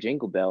so for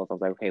Jingle Bells, I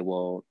was like, okay,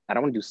 well, I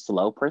don't want to do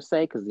slow per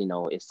se because,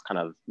 it's kind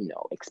of,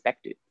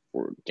 expected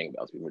for Jingle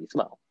Bells to be really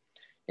slow.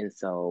 And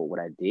so what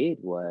I did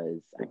was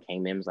I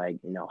came in, was like,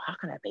 how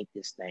can I make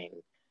this thing,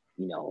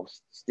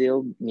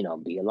 still,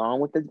 be along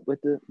with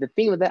the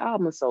theme of the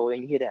album. So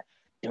and you hear that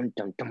dum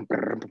dum dum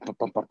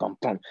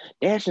dum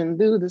dashing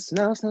through the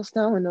snow,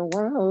 and the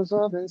world's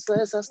off and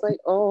sleds us like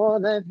all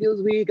that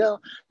feels we go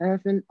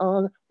laughing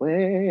all the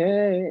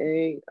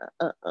way.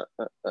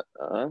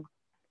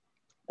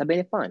 That made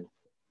it fun.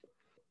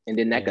 And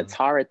then that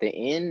guitar at the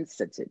end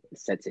sets it.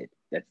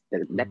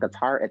 That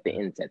guitar at the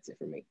end sets it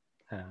for me.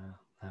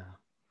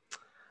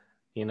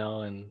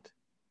 And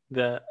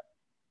let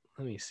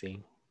me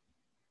see.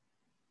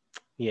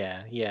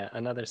 Yeah,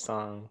 another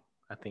song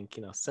I think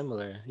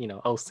similar,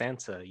 Oh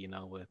Santa,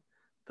 with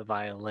the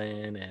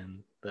violin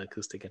and the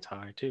acoustic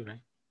guitar too,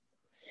 right?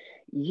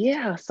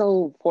 Yeah,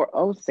 so for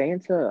Oh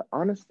Santa,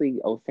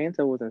 honestly, Oh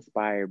Santa was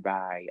inspired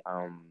by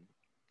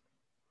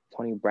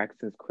Toni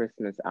Braxton's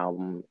Christmas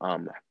album.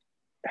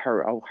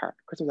 Her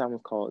Christmas album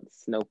is called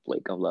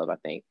Snowflake of Love, I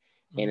think,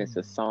 and it's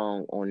a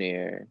song on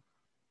there.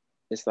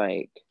 It's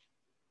like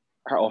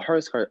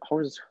hers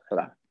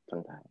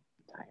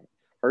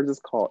is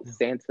called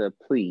Santa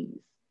Please.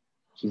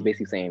 She's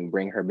basically saying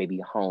bring her baby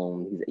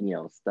home.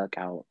 He's stuck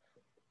out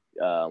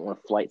on a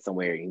flight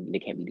somewhere and they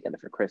can't be together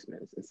for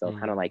Christmas. And so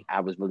kind of like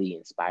I was really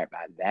inspired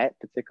by that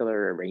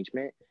particular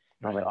arrangement.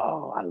 And I was like,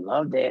 oh, I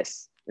love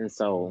this. And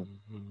so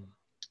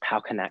how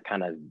can I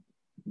kind of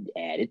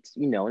add it,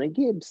 you know, in a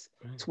Gibbs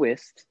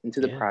twist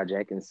into the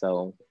project? And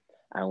so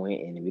I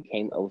went and it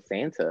became Oh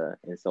Santa.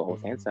 And so Oh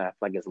Santa, I feel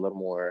like it's a little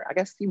more, I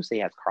guess you would say,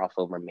 has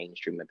crossover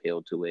mainstream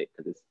appeal to it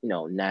because it's, you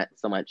know, not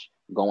so much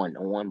going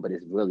on, but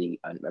it's really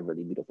a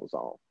really beautiful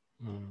song.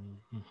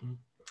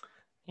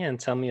 Yeah, and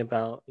tell me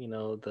about, you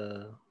know,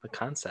 the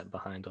concept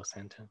behind Oh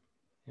Santa.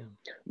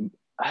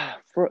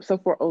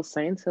 For Oh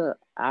Santa,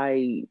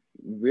 I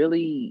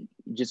really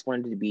just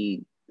wanted to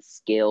be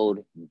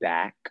scaled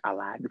back a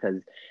lot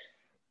because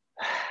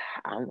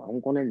I'm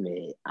gonna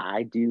admit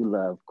I do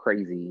love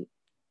crazy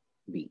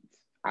beats.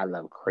 I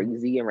love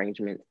crazy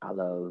arrangements. I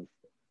love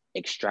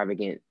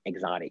extravagant,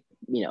 exotic.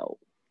 You know,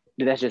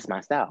 that's just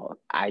my style.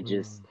 I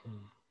just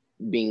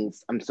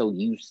I'm so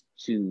used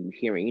to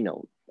hearing, you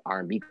know,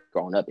 R&B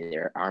growing up in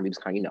there. R&B was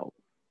kind of, you know,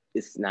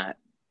 it's not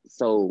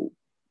so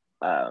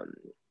I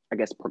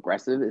guess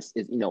progressive. It's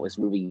you know, it's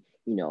really,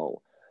 you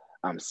know,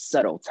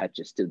 subtle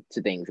touches to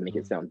things and make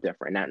it sound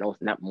different.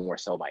 Not more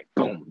so like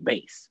boom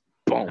bass,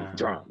 boom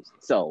drums.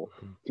 So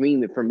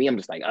for me, I'm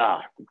just like,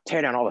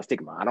 tear down all the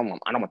stigma. I don't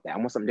want that. I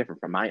want something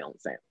different from my own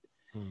sound.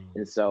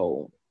 And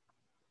so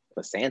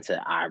for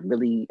Santa, I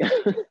really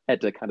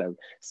had to kind of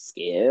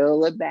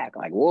scale it back.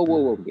 Like,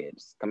 whoa,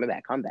 Gibbs, come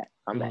back.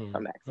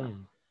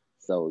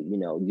 So, you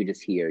know, you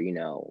just hear, you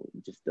know,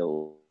 just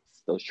those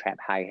trap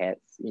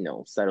hi-hats, you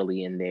know,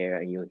 subtly in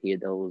there, and you'll hear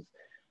those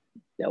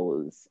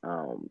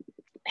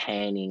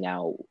panning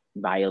out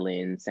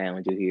violin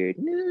sounds. You hear,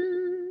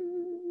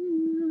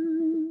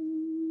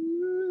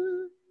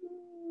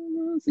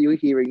 so you'll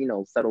hear, you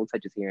know, subtle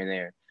touches here and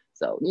there.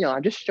 So, you know,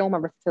 I just show my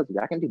versatility.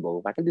 I can do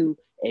both. I can do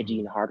edgy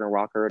and hard and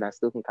rocker, and I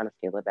still can kind of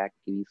scale it back,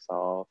 give you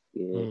soft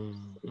Gibbs,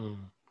 you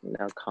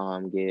know,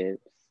 calm Gibbs.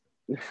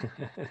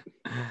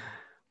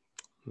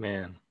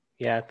 Man,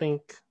 yeah, I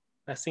think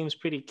that seems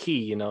pretty key,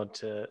 you know,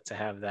 to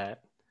have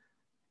that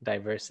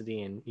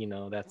diversity, and you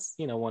know, that's,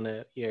 you know, one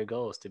of your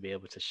goals, to be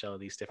able to show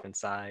these different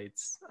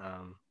sides.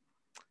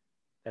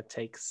 That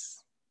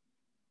takes,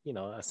 you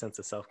know, a sense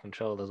of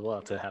self-control as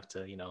well, to have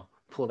to, you know,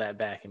 pull that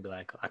back and be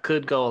like, I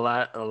could go a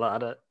lot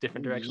of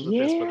different directions with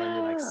this, but then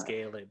you like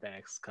scale it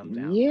back, come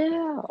down.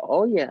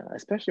 Oh yeah,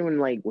 especially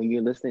when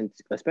you're listening,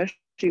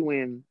 especially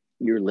when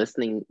you're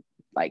listening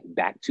like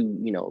back to,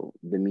 you know,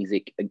 the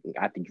music.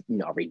 I think, you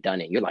know, already done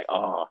it. You're like,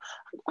 oh,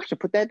 I should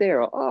put that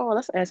there. Or, oh,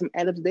 let's add some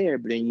adlibs there.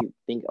 But then you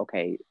think,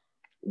 okay,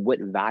 what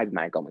vibe am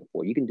I going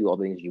for? You can do all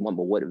the things you want,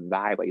 but what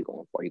vibe are you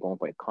going for? Are you going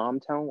for a calm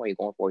tone? Are you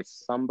going for a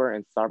somber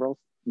and sorrow,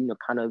 you know,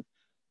 kind of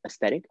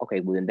aesthetic? Okay,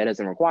 well then that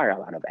doesn't require a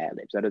lot of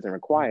ad-libs. That doesn't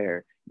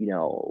require, you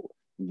know,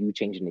 you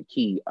changing the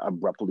key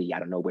abruptly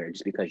out of nowhere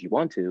just because you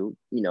want to.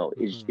 You know,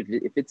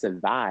 if it's a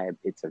vibe,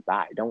 it's a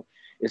vibe.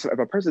 If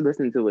a person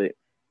listening to it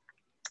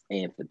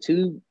and for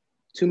 2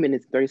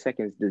 minutes 30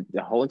 seconds,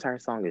 the whole entire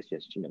song is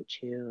just, you know,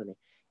 chill, and you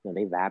know,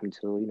 they vibing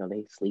to, you know,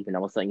 they sleep, and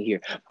all of a sudden you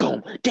hear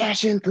boom,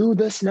 dashing through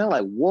the snow,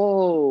 like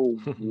whoa.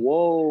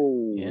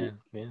 yeah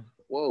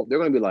Whoa, they're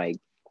gonna be like,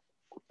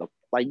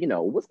 you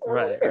know, what's going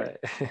on here?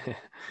 Right.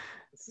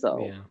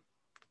 So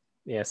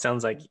yeah, it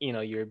sounds like, you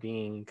know, you're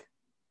being,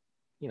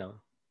 you know,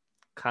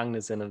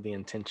 cognizant of the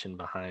intention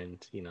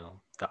behind, you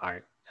know, the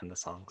art and the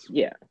songs.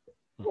 Yeah,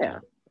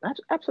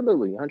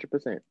 absolutely,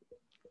 100%.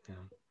 Yeah.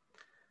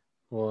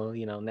 Well,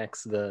 you know,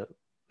 next, the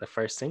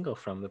first single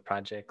from the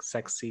project,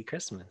 Sexy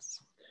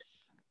Christmas.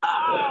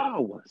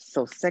 Oh,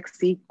 so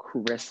Sexy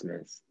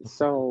Christmas.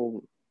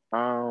 So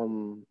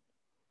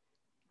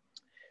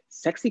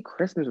Sexy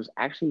Christmas was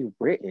actually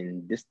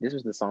written, this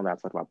was the song that I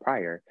talked about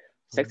prior.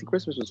 Sexy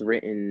Christmas was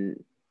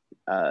written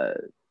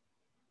 3-4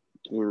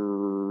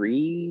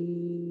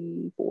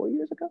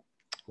 years ago.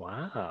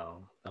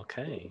 Wow.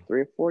 Okay.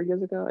 3 or 4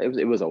 years ago.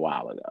 It was a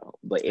while ago,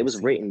 but it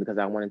was written because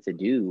I wanted to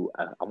do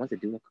like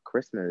a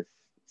Christmas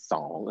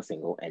song, a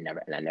single, and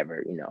I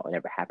never, you know, it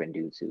never happened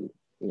due to,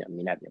 you know,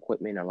 me not having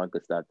equipment and all that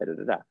good stuff.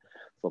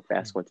 So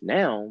fast forward to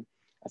now,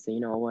 I said, you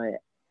know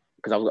what?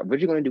 Because I was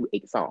originally going to do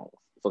 8 songs,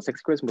 so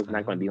Sexy Christmas was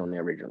not going to be on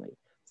there originally.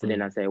 So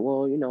then I said,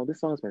 well, you know, this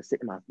song's been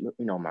sitting in my,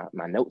 you know,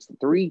 my notes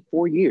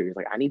 3-4 years.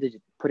 Like I need to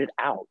just put it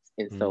out,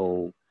 and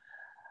so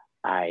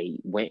I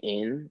went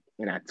in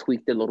and I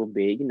tweaked it a little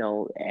bit, you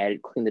know,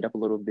 cleaned it up a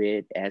little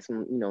bit, add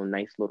some, you know,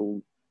 nice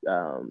little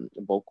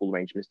vocal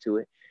arrangements to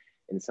it.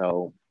 And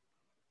so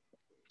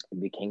it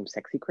became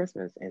Sexy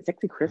Christmas. And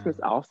Sexy Christmas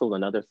also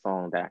another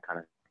song that I kind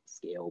of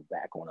scaled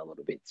back on a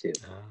little bit too.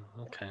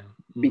 Okay.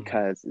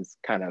 Because it's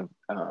kind of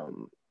a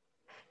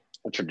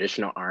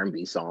traditional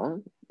R&B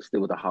song,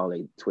 still with a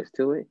holiday twist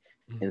to it.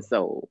 And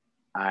so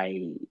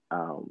I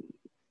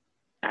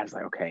was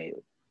like, okay,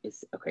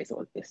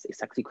 so it's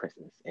Sexy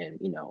Christmas, and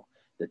you know,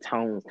 the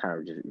tone's kind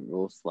of just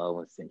real slow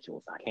and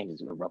sensual, so I can't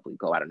just abruptly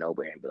go out of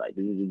nowhere and be like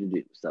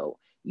do. So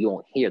you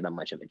won't hear that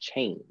much of a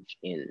change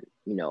in,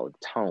 you know,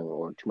 tone,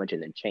 or too much in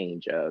the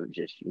change of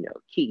just, you know,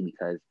 key,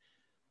 because,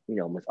 you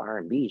know, with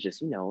R&B, it's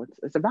just, you know,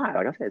 it's a vibe.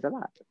 Like I said, it's a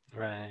vibe.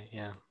 Right.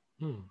 Yeah.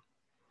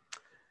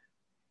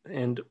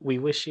 And we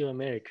wish you a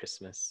Merry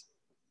Christmas.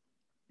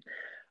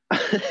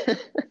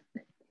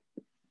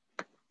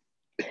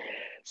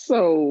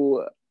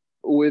 So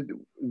with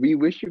We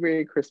Wish You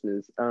Merry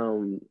Christmas,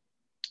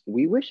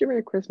 We Wish You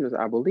Merry Christmas,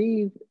 I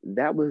believe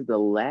that was the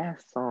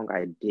last song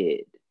I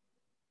did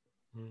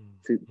Mm,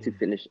 to mm,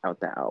 finish out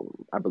the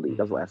album. I believe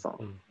that was the mm, last song.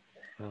 mm.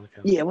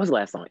 Okay. Yeah, it was the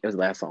last song. It was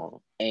the last song.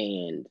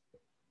 And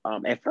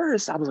at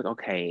first I was like,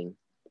 okay,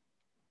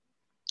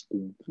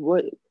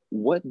 what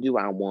what do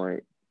I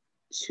want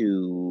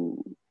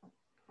to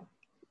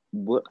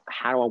what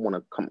how do I want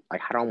to come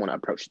like how do I want to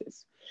approach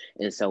this?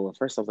 And so at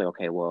first I was like,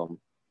 okay, well,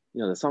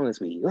 the song is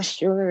 "We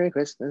Wish You a Merry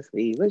Christmas."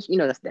 We wish,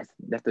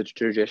 that's the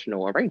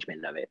traditional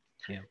arrangement of it.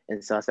 Yeah.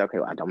 And so I said, okay,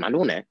 well, I'm not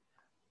doing that.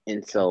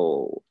 And Okay.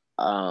 so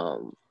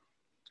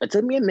it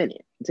took me a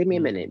minute. It took me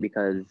a minute Mm,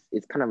 because mm,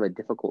 it's kind of a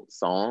difficult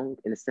song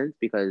in a sense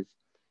because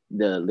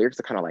the lyrics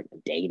are kind of like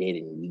dated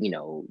and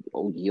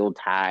oh, yield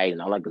tide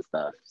and all that good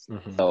stuff.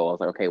 mm-hmm. So I was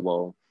like, okay,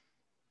 well,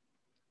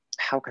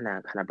 how can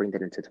I kind of bring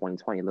that into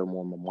 2020 a little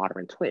more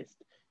modern twist?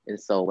 And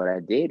so what I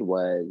did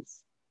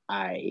was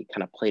I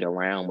kind of played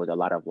around with a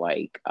lot of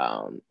like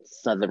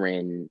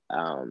southern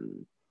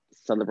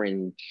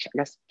I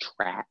guess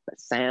trap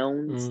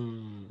sounds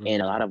Mm,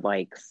 and a lot mm, of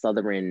like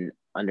southern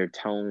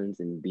undertones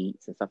and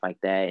beats and stuff like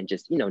that and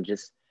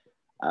just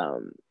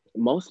um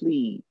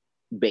mostly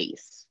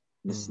bass,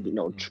 just mm,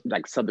 mm,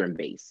 like southern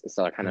bass.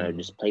 So I kind of mm,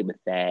 just played with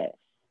that.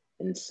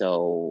 And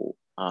so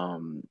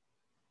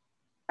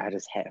I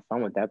just had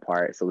fun with that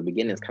part. So the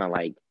beginning is mm. kind of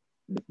like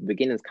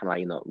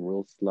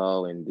real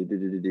slow and do do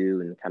do do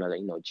do and kind of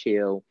like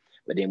chill.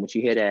 But then once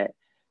you hear that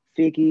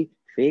figgy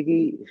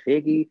figgy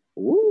figgy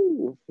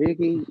woo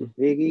figgy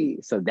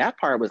figgy, so that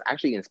part was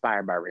actually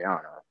inspired by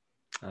Rihanna.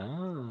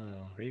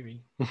 Oh,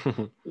 Riri.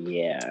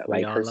 Yeah,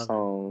 We like all her love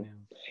her. song. Yeah.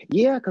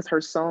 Yeah, because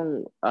her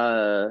song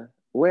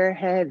 "Where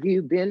Have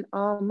You Been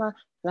All My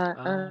Life."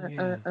 Oh,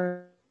 yeah.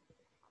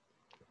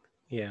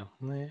 Yeah.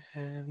 Where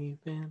have you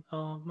been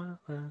all my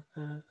life?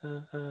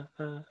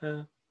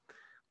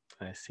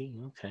 I see.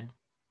 Okay.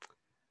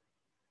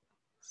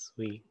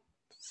 Sweet.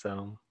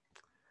 So,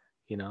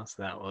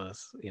 so that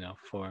was,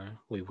 for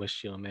We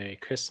Wish You a Merry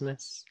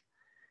Christmas.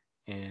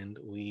 And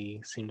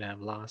we seem to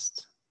have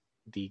lost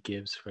D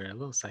Gibbs for a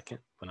little second,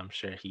 but I'm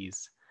sure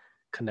he's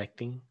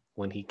connecting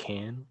when he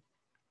can.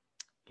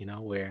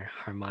 We're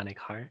Harmonic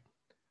Heart.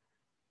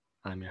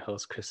 I'm your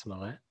host, Chris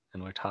Millette,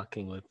 and we're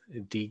talking with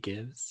D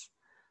Gibbs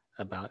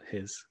about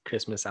his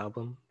Christmas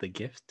album, The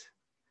Gift.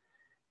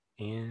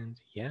 And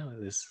yeah,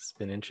 this has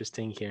been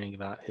interesting hearing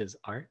about his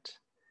art.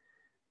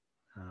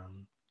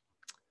 Um,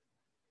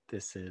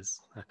 this is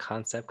a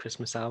concept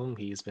Christmas album.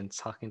 He's been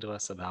talking to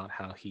us about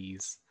how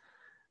he's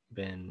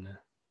been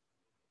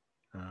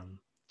um,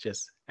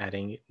 just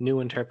adding new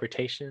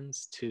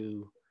interpretations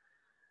to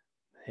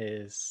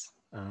his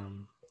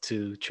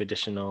to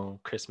traditional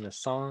Christmas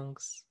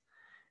songs,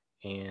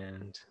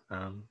 and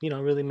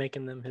really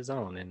making them his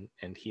own.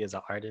 And he is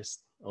an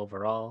artist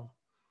overall.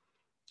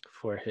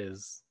 For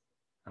his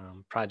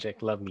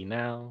project Love Me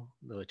Now,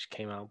 which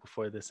came out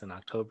before this in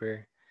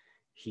October,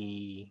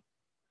 he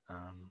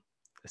um,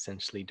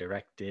 essentially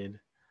directed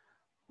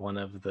one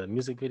of the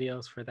music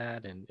videos for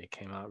that, and it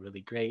came out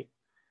really great.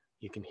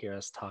 You can hear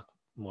us talk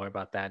more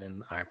about that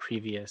in our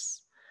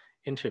previous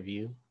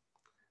interview.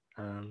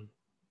 um,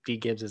 D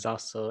Gibbs is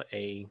also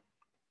a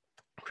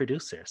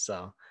producer,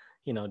 so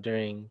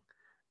during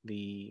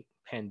the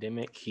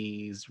pandemic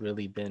he's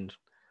really been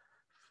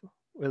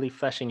really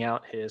fleshing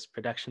out his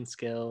production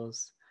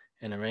skills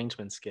and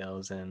arrangement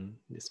skills. And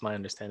it's my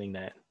understanding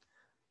that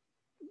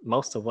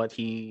most of what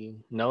he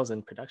knows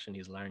in production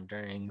he's learned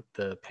during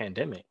the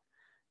pandemic,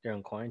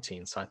 during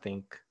quarantine. So I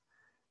think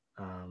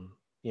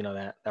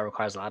that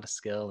requires a lot of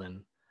skill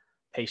and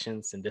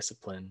patience and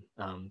discipline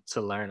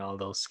to learn all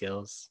those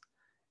skills.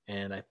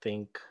 And I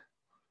think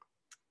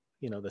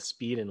the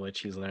speed in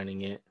which he's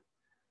learning it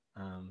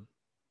um,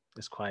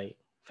 is quite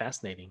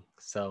fascinating.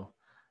 So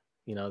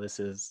this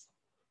is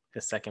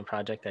his second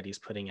project that he's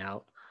putting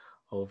out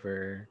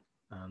over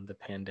the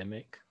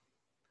pandemic,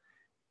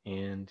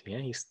 and yeah,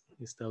 he's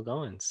still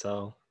going.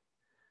 So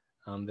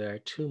there are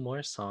two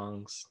more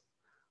songs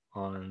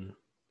on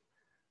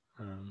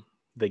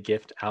the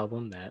Gift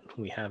album that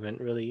we haven't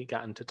really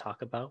gotten to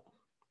talk about.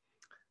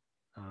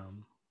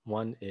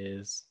 One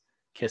is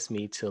Kiss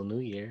Me Till New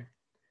Year,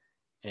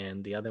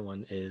 and the other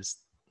one is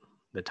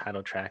the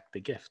title track, The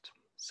Gift.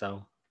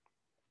 So,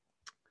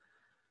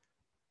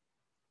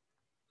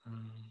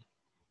 um,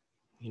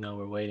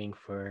 we're waiting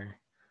for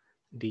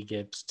D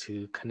Gibbs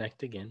to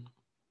connect again.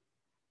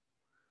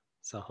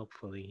 So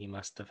hopefully he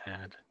must have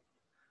had,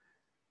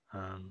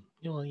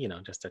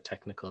 just a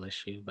technical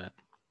issue, but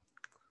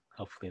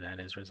hopefully that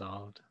is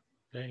resolved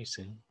very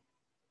soon.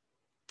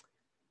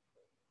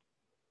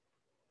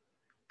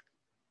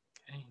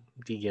 Okay.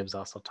 D Gibbs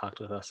also talked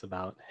with us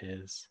about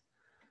his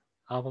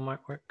album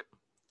artwork,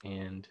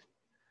 and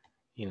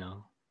you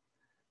know,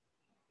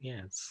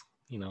 yeah, it's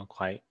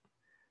quite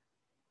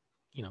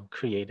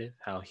creative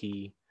how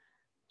he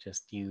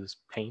just used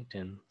paint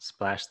and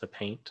splashed the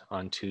paint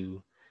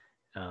onto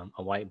a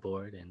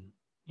whiteboard, and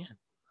yeah,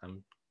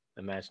 I'm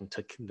imagine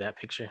took that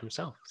picture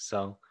himself.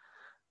 So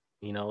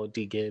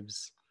D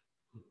Gibbs,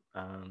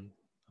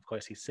 of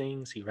course, he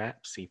sings, he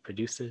raps, he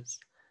produces,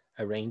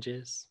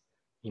 arranges,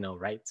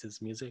 writes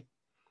his music.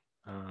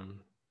 Um,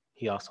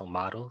 he also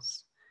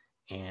models,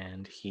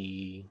 and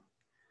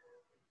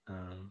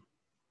um,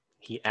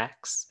 he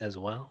acts as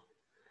well.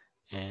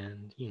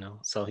 And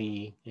so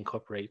he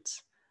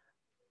incorporates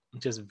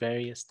just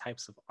various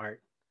types of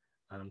art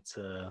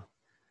to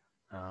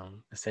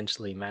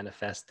essentially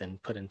manifest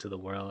and put into the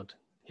world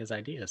his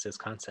ideas, his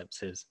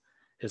concepts,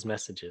 his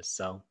messages.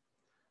 So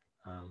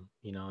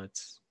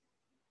it's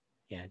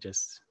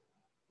just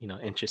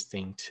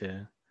interesting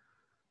to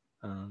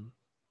um,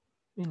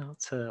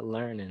 to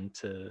learn and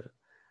to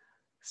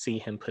see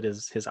him put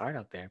his art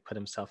out there, put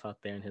himself out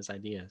there and his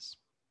ideas.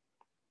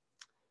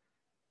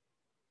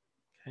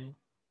 Okay,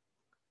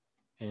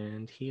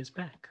 and he is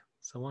back.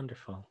 So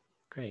wonderful,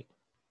 great.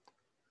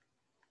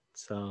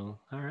 So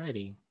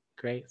alrighty,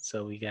 great.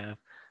 So we have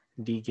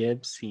D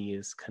Gibbs. He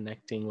is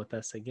connecting with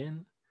us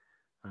again.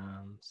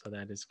 So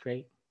that is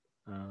great.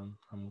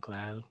 I'm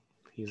glad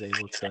he's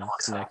able to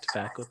connect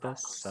back with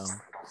us. So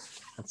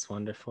that's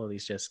wonderful.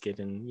 He's just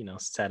getting,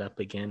 set up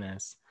again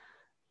as,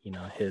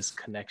 his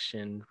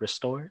connection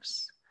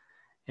restores.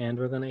 And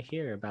we're going to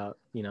hear about,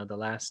 the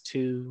last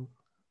two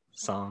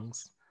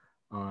songs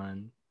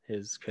on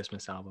his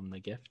Christmas album, The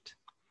Gift.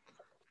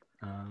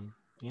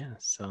 Yeah,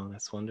 so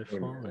that's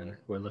wonderful. And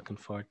we're looking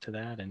forward to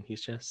that. And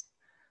he's just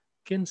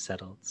getting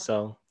settled.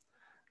 So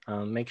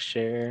make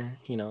sure,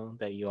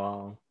 that you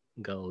all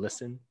go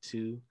listen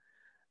to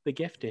The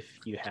Gift if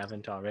you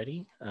haven't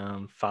already.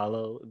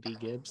 Follow D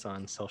Gibbs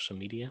on social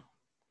media.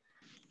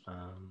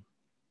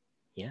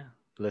 Yeah,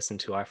 listen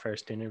to our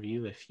first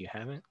interview if you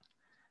haven't.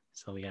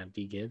 So we have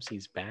D Gibbs.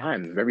 He's back.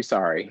 I'm very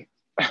sorry.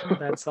 Oh,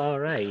 that's all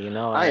right.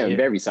 I am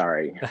very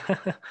sorry.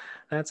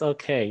 That's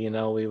okay.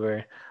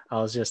 I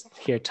was just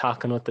here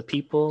talking with the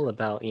people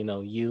about,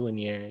 you and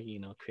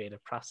your,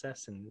 creative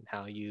process and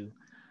how you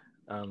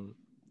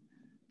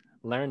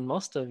learned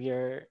most of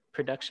your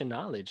production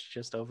knowledge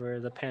just over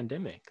the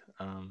pandemic.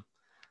 And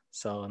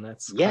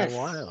that's quite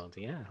wild.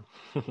 Yeah.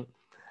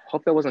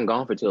 Hope I wasn't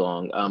gone for too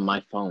long.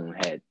 My phone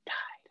had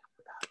died.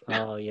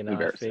 Oh,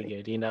 I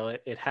figured,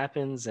 it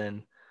happens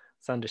and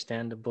it's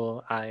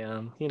understandable.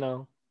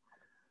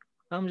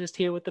 I'm just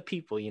here with the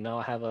people,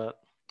 I have a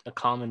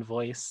common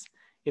voice.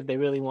 If they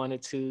really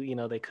wanted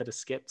to, they could have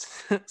skipped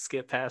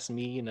past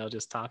me,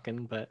 just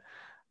talking, but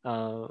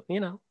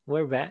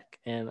we're back,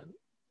 and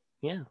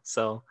yeah,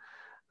 so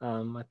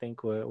I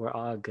think we're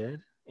all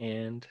good.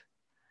 And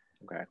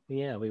okay.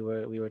 Yeah, we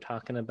were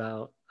talking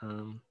about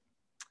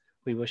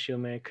we wish you a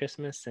Merry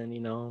Christmas,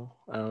 and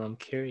I'm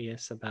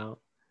curious about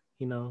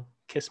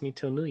Kiss Me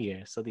Till New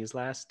Year. So these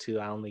last two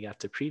I only got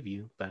to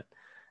preview, but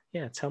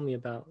yeah, tell me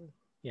about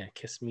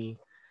Kiss Me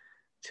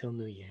Till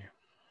New Year.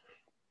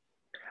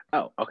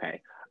 Oh,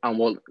 okay.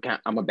 Well,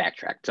 I'm gonna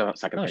backtrack so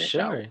I can finish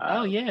sure.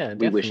 out. Yeah, we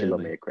definitely. wish you a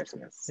Merry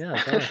Christmas.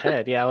 Yeah, go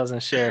ahead. Yeah, I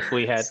wasn't sure if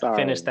we had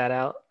finished that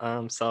out.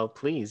 So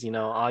please,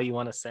 all you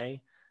want to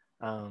say,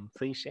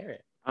 please share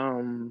it.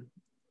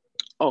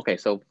 Okay,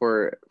 so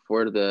for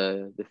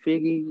the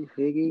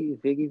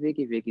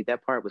Figgy,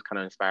 that part was kind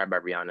of inspired by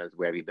Rihanna's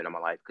 "Where Have You Been All My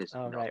Life" because it's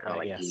kind of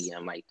like yes.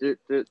 EDM, like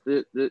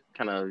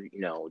kind of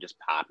just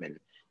popping,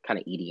 kind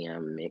of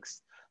EDM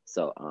mix.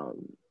 So I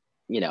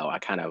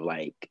kind of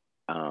like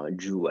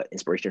drew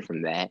inspiration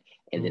from that,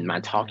 and then my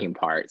talking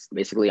parts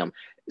basically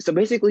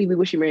basically we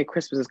wish you Merry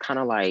Christmas is kind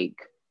of like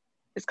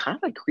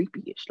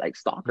creepy-ish, like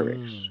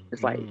stalkerish.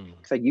 It's like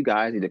you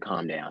guys need to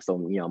calm down. So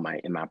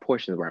in my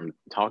portions where I'm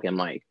talking, I'm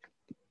like,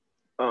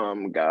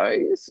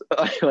 guys,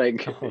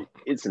 like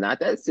it's not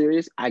that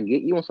serious. I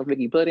get you on some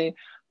Vicky pudding.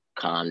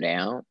 Calm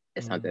down.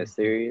 It's not that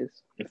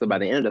serious. And so by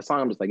the end of the song,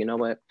 I'm just like, you know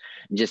what?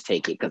 Just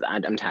take it because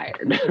I'm tired.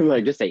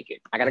 Like, just take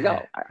it. I gotta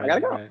go. I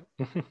gotta go. Right.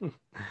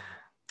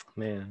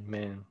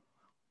 Man.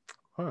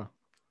 Huh.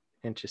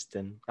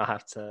 Interesting. I'll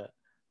have to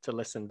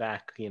listen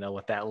back,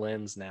 with that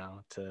lens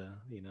now to.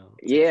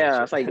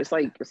 Yeah, it's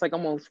like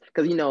almost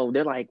because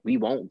they're like, we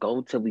won't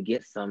go till we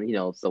get some,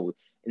 so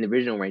in the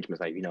original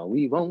arrangements, like,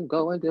 we won't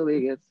go until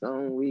we get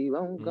some, we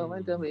won't go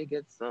until we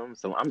get some.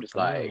 So I'm just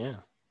like,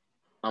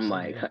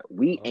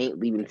 we ain't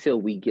leaving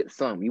till we get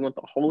some. You want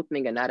the whole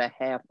thing and not a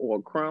half or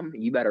a crumb?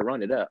 You better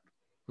run it up.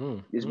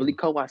 It's really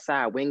cold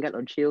outside. We ain't got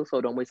no chill,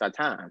 so don't waste our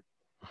time.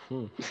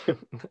 So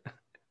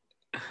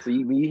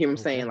you hear him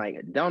saying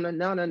like, no,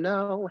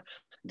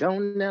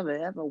 don't never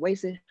ever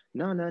waste it.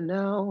 No,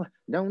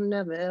 don't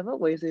never ever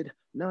waste it.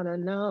 No,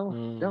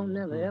 don't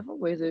never ever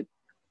waste it.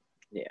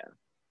 Yeah.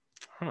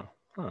 Huh.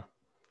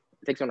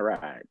 Takes you on a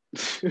ride.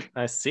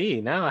 I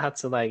see. Now I have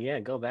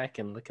to go back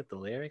and look at the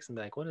lyrics and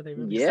be like, what are they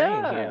really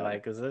saying here?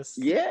 Like, is this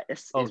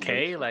it's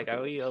okay? Really like,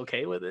 are we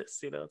okay with this?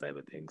 Type of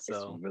thing.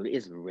 So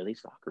it's really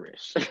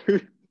stalkerish.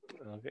 Okay,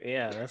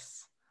 yeah,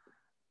 that's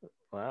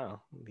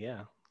wow.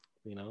 Yeah.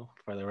 You know,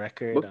 for the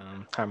record, but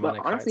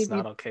Harmonic honestly, Heart's if you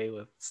not okay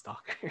with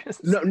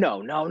stalkers. no.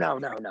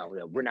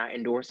 We're not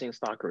endorsing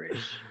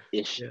stalkerish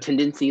ish Yeah.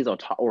 tendencies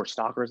or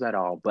stalkers at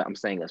all. But I'm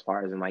saying as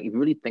far as in like, if you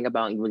really think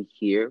about and you really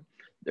hear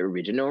the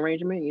original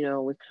arrangement,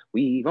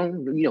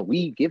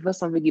 we give us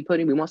some Vicky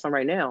Pudding, we want some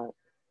right now.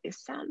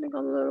 It's sounding a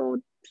little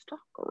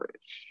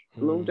stalkerish, a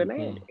little Mm-hmm.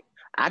 demanding.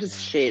 I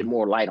just shed Mm-hmm.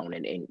 more light on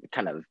it and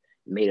kind of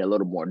made it a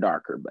little more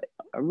darker. But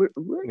Yeah.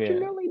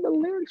 originally, the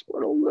lyrics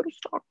were a little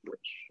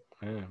stalkerish.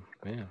 Yeah.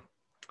 Yeah.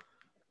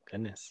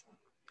 Goodness.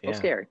 So Yeah.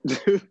 scary.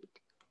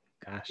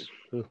 Gosh.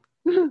 Ooh.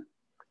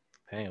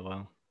 Hey,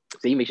 well,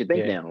 So you makes you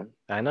think yeah. now.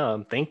 I know.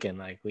 I'm thinking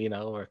like,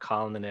 we're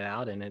calling it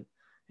out, and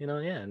yeah,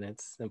 and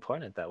it's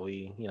important that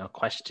we,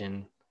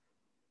 question,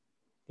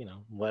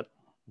 what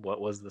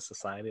was the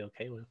society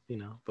okay with,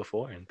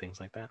 before and things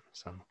like that.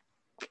 So,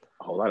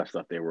 A whole lot of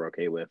stuff they were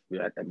okay with.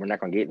 We're not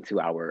going to get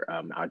into our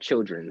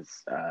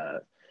children's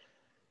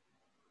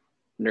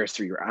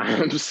nursery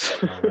rhymes.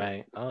 all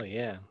right. Oh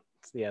yeah.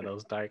 Yeah,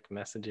 those dark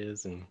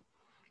messages and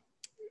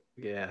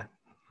yeah.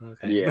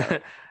 Okay. Yeah,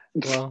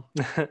 Well,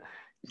 it's a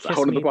kiss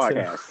whole other me to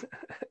podcast.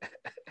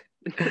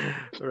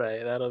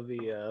 right. That'll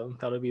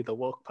be the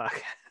woke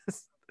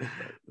podcast.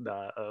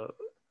 Nah,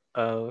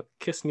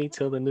 kiss me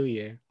till the new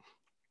year.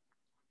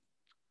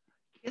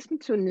 Kiss me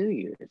to New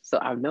Year's. So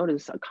I've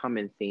noticed a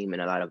common theme in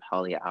a lot of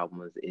Holly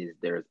albums is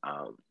there's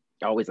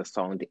always a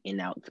song to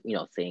end out,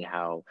 saying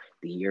how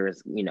the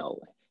year's, the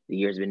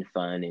year's been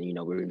fun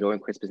and we're enjoying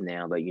Christmas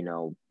now, but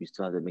we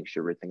still have to make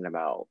sure we're thinking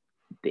about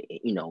the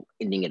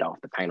ending it off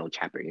the final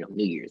chapter,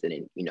 New Year's, and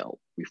then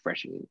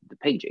refreshing the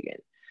page again.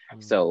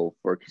 Mm, So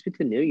for Kiss Me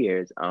to New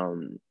Year's,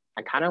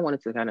 I kind of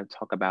wanted to kind of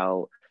talk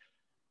about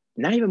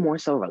not even more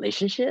so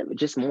relationship,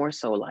 just more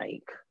so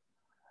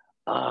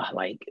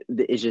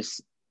it's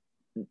just,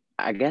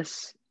 I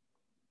guess,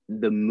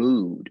 the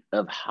mood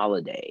of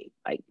holiday,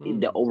 like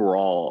the mm,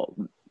 overall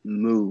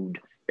mood,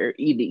 or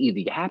either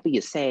you're happy,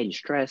 you're sad, you're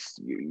stressed,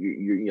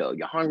 you're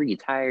hungry, you're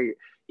tired,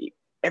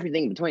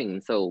 everything in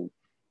between. So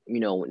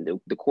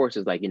the course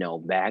is like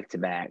back to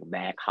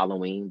back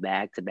Halloween,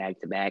 back to back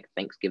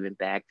Thanksgiving,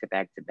 back to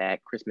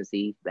back Christmas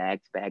Eve,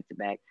 back to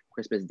back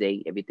Christmas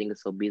Day. Everything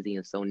is so busy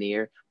and so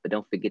near, but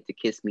don't forget to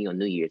kiss me on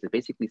New Year's. It's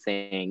basically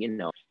saying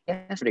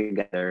yes, we're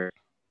together.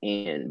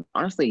 And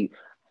honestly,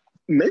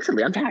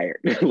 mentally I'm tired.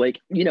 Like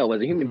as a human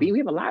mm-hmm. being, we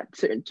have a lot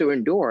to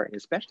endure,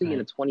 especially in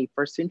the Right.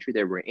 21st century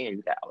that we're in.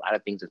 We got a lot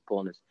of things that's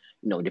pulling us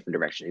different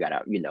directions. We got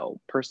our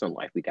personal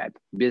life, we got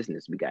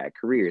business, we got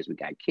careers, we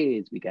got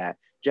kids, we got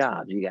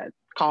jobs, we got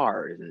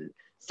cars, and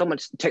so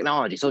much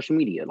technology, social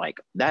media. Like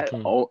that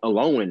Mm-hmm. all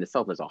alone in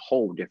itself is a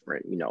whole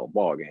different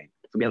ball game.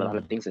 So we have a lot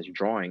of Mm, things that's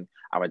drawing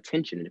our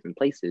attention in different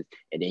places,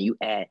 and then you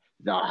add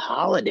the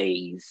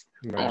holidays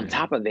on right.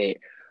 top of it.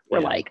 We're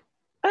Yeah. like,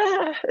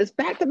 it's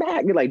back to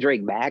back. You're like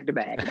Drake, back to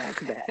back, back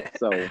to back.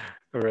 So,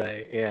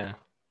 Right. Yeah.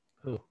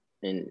 Ooh.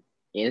 and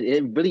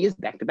it really is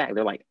back to back.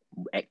 They're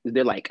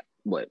like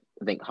what,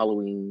 I think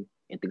Halloween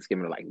and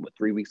Thanksgiving are like what,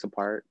 3 weeks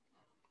apart,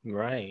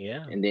 Right.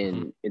 Yeah. and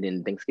Mm-hmm.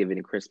 then Thanksgiving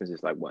and Christmas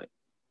is like what,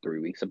 3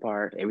 weeks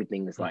apart.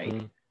 Everything is like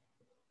Mm-hmm.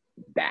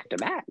 back to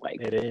back.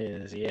 Like, It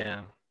is.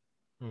 Yeah.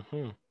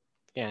 Mm-hmm.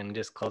 Yeah, and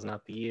just closing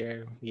out the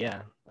year.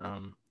 Yeah.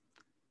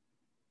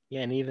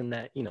 Yeah, and even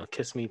that,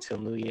 kiss me till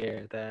New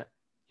Year, that,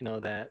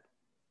 that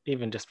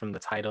even just from the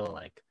title,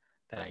 like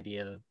that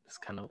idea is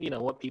kind of,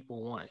 what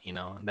people want,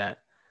 that,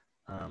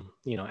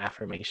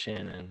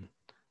 affirmation and,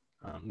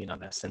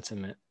 that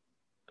sentiment.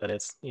 But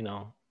it's,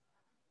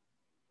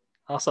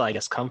 also, I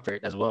guess,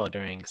 comfort as well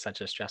during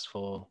such a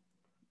stressful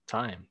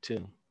time,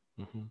 too.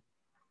 Mm-hmm.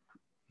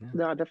 Yeah.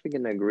 no, I definitely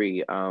can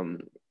agree. It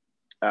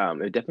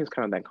definitely is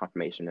kind of that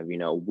confirmation of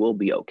we'll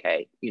be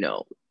okay.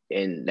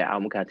 And the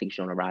album kind of takes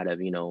you on a ride of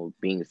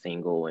being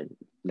single and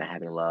not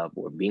having love,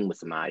 or being with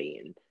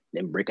somebody and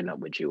then breaking up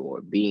with you, or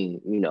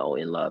being in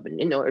love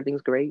and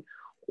everything's great,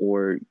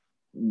 or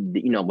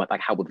but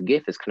like how with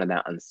Gift is kind of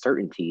that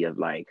uncertainty of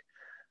like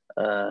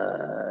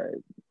uh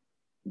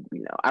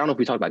I don't know if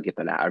we talked about Gift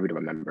or not. I really don't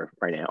remember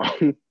right now.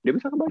 Did we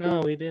talk about Gift?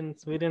 No, we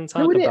didn't. We didn't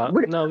No, talk we didn't.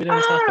 about. No, we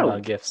didn't talk Oh,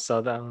 about gifts.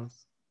 So that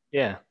was,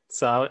 yeah.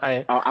 So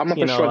I, I'm not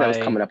you for know, sure that was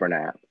I, coming up or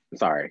not. I'm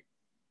sorry.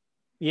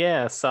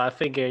 yeah. So I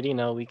figured,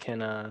 we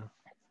can.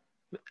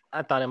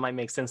 I thought it might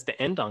make sense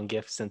to end on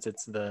gifts since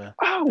it's the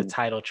Oh,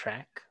 title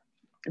track.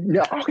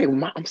 no. Okay,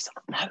 I'm so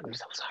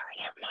sorry.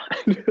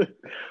 Never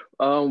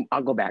mind.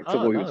 I'll go back to Oh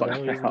what we were no, no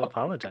talking reason to about.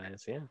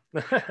 apologize. Yeah.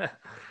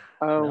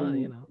 No,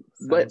 Um,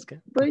 but sounds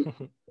good. but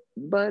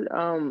but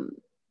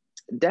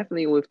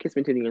definitely with Kiss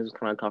Me to the End was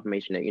kind of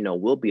confirmation that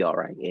we'll be all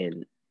right.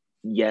 And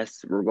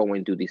yes, we're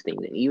going through these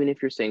things, and even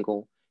if you're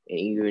single, and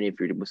even if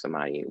you're with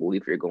somebody, or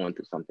if you're going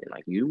through something,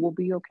 like, you will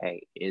be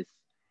okay. It's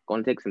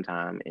going to take some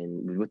time,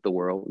 and with the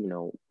world,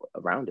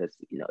 around us,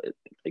 it's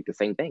like the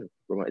same thing.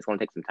 It's going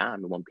to take some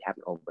time. It won't be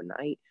happening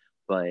overnight,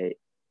 but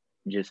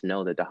just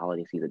know that the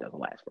holiday season doesn't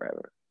last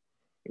forever.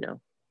 You know.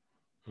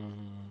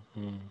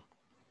 Mm-hmm.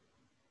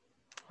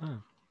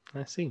 Oh,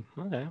 I see.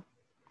 Okay.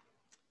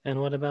 And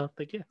what about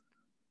the gift?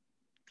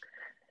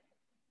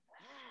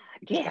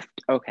 Gift.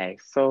 Okay,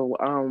 so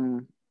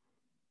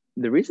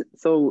the reason,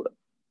 so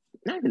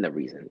not even the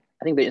reason.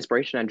 I think the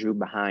inspiration I drew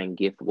behind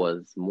Gift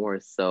was more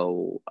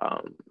so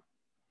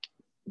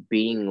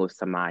being with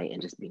somebody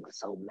and just being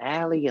so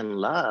madly in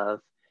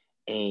love,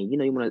 and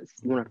you want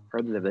to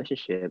further the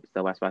relationship.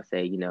 So that's why I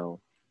say, you know,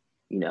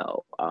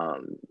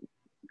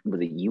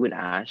 was it you and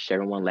I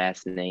sharing one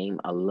last name?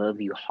 I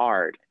love you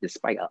hard,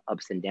 despite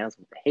ups and downs.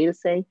 What the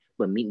haters say,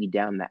 but meet me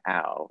down the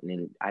aisle. And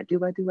then I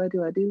do, I do, I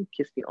do, I do.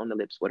 Kiss me on the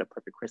lips. What a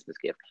perfect Christmas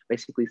gift.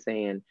 Basically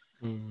saying,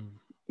 Mm.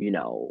 you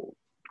know,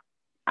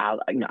 I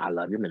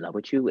love you. I'm in love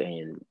with you,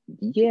 and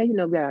yeah,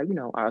 yeah,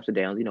 our ups and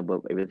downs,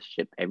 but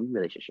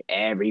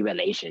every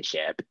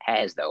relationship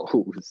has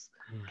those,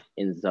 Mm.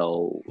 and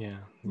so, Yeah.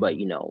 but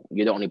Yeah.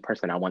 you're the only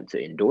person I want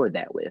to endure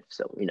that with.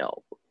 So,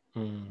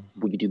 Mm.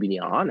 would you do me the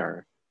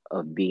honor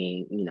of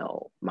being,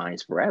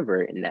 mine's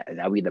forever, and that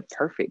would be the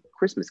perfect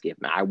Christmas gift.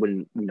 I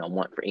wouldn't,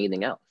 want for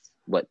anything else,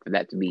 but for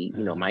that to be,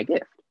 my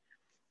gift.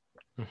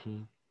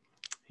 Mm-hmm.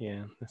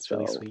 Yeah, that's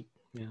really So sweet.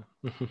 Yeah.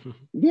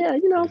 yeah,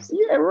 Yeah.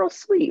 yeah, real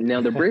sweet. Now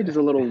the bridge,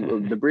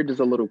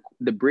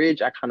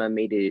 I kind of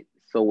made it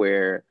so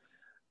where,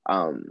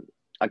 um,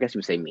 I guess you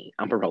would say me,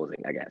 I'm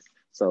proposing, I guess.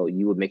 So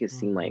you would make it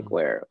seem like Mm-hmm.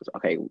 where,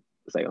 okay,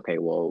 it's like, okay,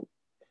 well,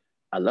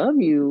 I love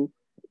you.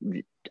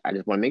 I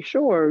just want to make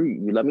sure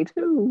you love me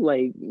too.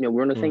 Like,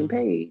 we're on the same Mm.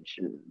 page.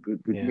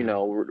 Yeah.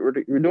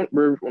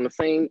 We're on the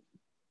same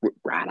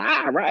right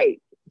eye,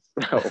 right?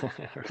 So,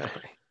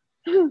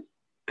 Right.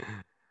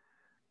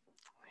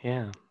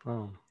 Yeah.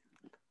 Oh.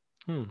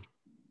 Hmm.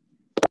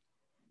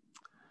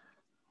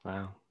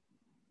 Wow.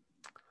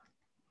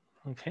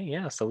 Okay.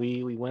 Yeah. So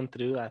we went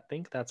through. I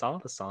think that's all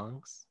the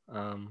songs.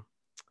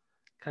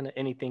 Kind of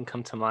anything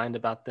come to mind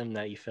about them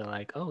that you feel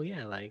like, oh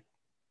yeah, like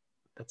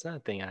that's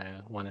another thing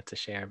I wanted to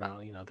share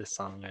about, this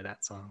song or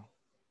that song.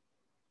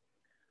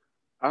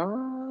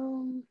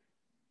 um,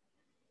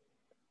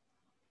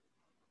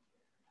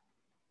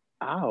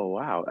 oh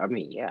wow. I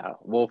mean, yeah.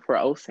 Well, for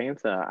Oh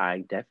Santa,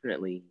 I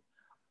definitely,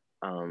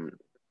 um,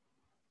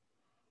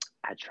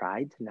 I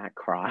tried to not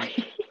cry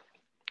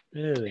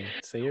Really?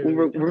 So when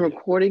you're we're really.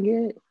 recording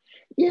it.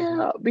 Mm-hmm.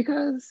 Yeah,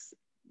 because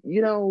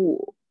you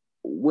know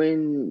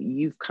when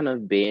you've kind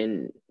of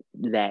been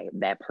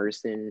that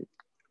person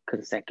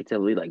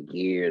consecutively, like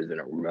years in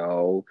a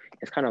row,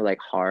 it's kind of like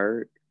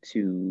hard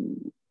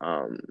to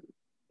kind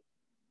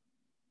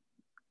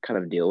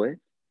of deal with.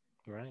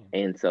 Right.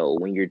 And so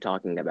when you're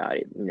talking about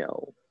it,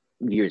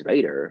 years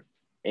later,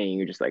 and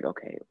you're just like,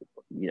 okay,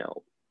 you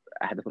know,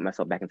 I had to put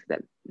myself back into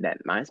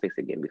that mind space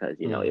again, because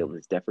it Mm.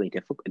 was definitely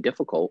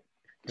difficult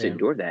to Yeah.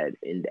 endure that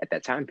at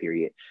that time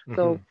period. Mm-hmm.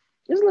 So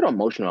it was a little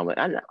emotional.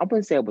 I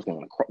wouldn't say I was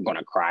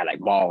gonna cry, like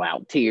ball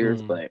out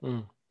tears, Mm. but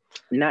Mm.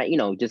 not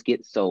just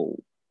get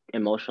so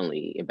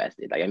emotionally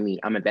invested. Like, I mean,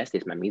 I'm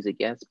invested in my music,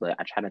 yes, but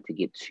I try not to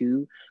get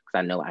too, because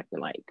I know I can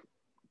like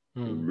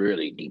Mm.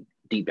 really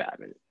deep dive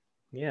in.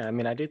 Yeah. I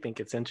mean, I do think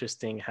it's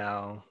interesting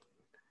how,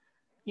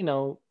 you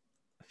know,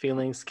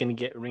 feelings can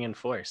get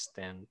reinforced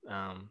and,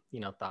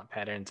 thought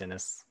patterns. And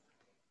it's,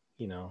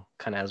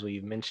 kind of as we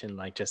mentioned,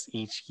 like just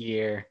each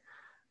year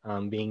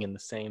being in the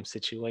same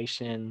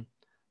situation.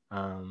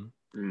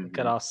 It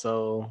could Hmm.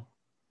 also,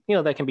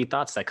 there can be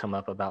thoughts that come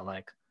up about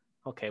like,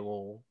 okay,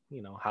 well,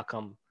 how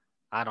come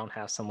I don't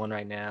have someone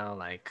right now?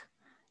 Like,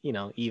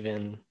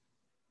 even,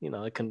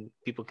 it can,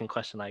 people can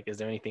question like, is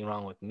there anything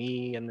wrong with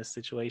me in this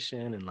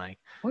situation? And like,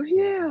 Oh you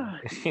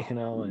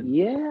know, yeah, and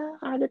yeah.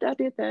 I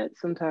did that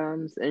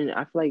sometimes, and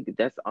I feel like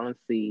that's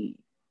honestly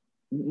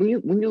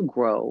when you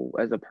grow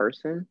as a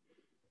person.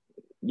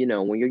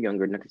 When you're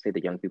younger, not to say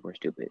that young people are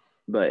stupid,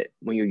 but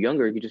when you're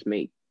younger, you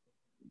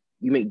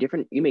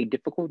make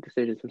difficult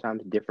decisions,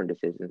 sometimes different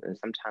decisions, and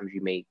sometimes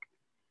you make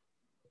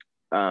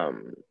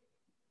um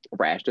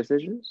rash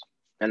decisions.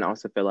 And I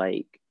also feel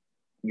like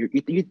you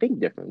think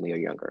differently when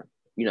you're younger.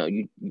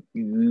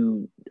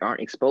 You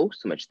aren't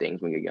exposed to much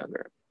things when you're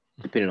younger,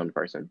 depending on the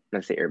person.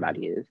 Not to say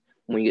everybody is.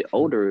 When you get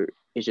older,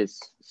 it's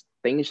just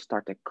things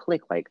start to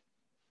click. Like,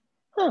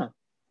 huh?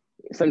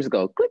 Some just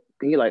go click,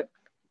 and you're like,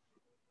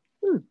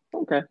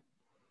 okay,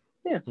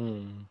 yeah.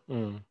 mm,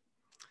 mm,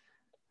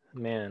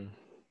 man,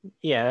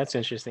 yeah, that's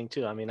interesting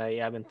too. I mean,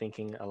 I've been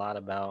thinking a lot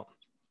about,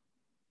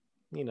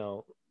 you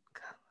know,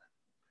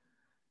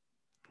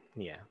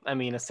 yeah, I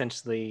mean,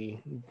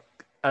 essentially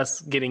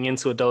us getting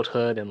into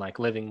adulthood and like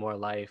living more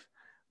life,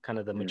 kind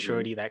of the Hmm.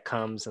 maturity that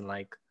comes and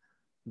like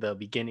the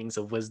beginnings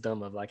of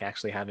wisdom of like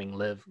actually having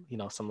lived,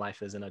 some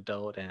life as an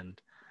adult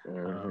and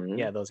Hmm.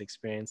 yeah, those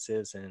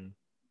experiences and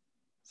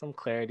some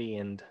clarity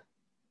and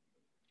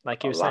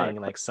like A you're lot of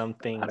saying, like some a lot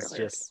of things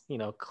clarity. just,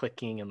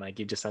 clicking and like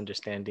you just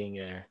understanding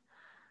or,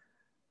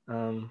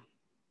 um,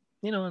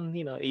 and,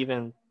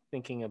 even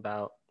thinking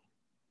about,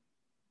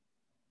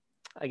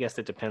 I guess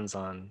it depends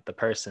on the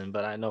person,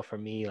 but I know for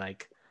me,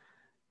 like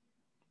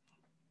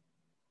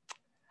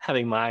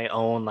having my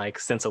own like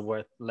sense of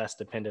worth less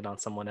dependent on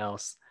someone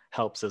else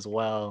helps as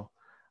well.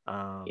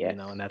 Yes.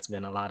 And that's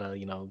been a lot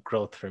of,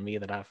 growth for me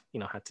that I've,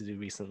 had to do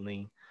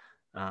recently.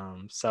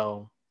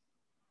 So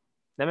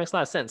that makes a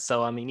lot of sense.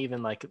 So, I mean,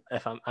 even like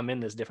if I'm in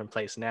this different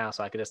place now,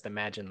 so I could just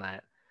imagine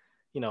that,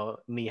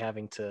 me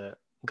having to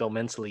go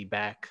mentally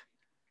back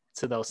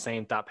to those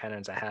same thought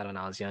patterns I had when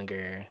I was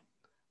younger,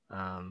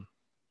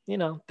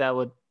 that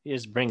would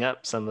just bring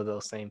up some of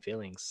those same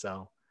feelings.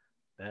 So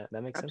that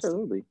makes sense to me.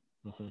 Absolutely.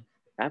 Mm-hmm.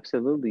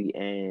 Absolutely.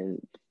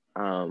 And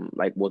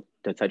like what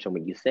to touch on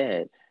what you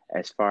said,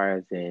 as far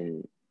as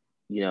in,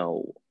 you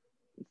know,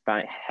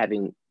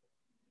 having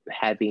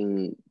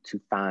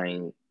to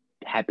find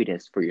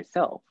happiness for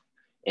yourself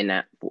and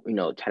not,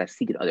 try to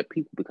seek it other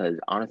people, because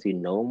honestly,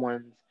 no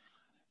one's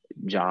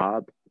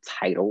job,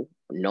 title,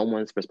 no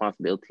one's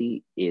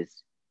responsibility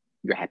is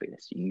your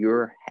happiness.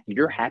 Your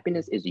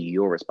happiness is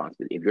your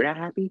responsibility. If you're not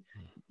happy,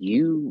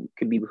 you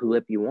can be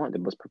whoever you want, the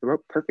most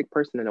perfect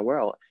person in the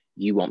world.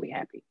 You won't be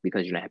happy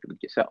because you're not happy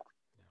with yourself.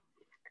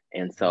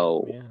 And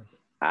so Yeah.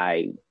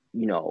 I,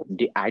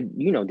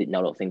 didn't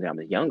know those things when I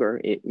was younger.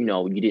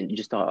 You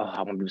just thought, oh,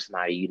 I want to be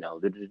somebody,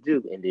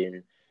 and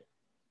then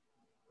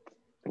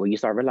you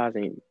start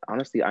realizing,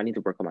 honestly, I need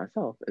to work on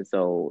myself. And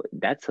so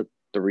that took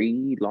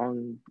 3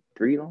 long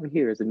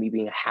years of me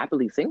being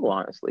happily single.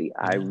 Honestly,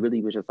 I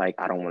really was just like,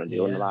 I don't want to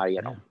deal with nobody.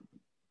 I don't,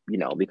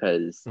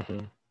 because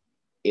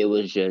it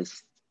was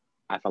just,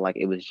 I felt like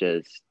it was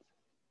just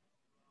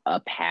a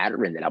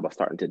pattern that I was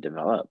starting to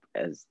develop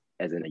as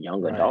in a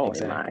young adult,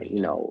 exactly,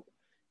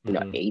 in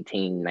my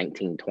 18,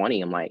 19,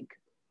 20. I'm like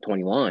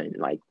 21,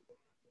 like,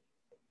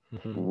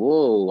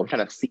 whoa, I'm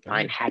trying to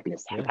find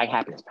happiness, find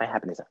happiness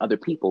in other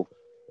people.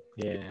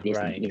 This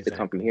needs to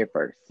come from here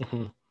first.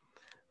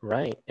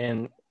 Right.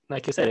 And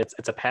like you said,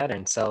 it's a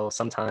pattern. So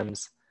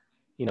sometimes,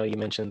 you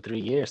mentioned 3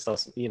 years. So,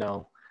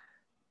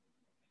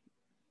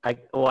 I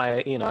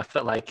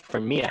felt like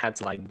for me, I had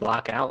to like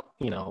block out,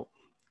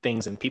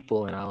 things and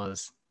people, and I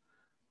was,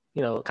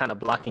 kind of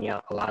blocking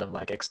out a lot of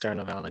like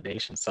external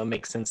validation. So it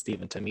makes sense,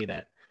 Stephen, to me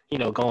that,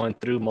 going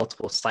through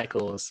multiple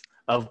cycles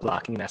of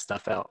blocking that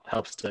stuff out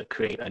helps to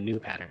create a new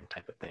pattern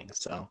type of thing.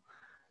 So,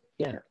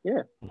 yeah.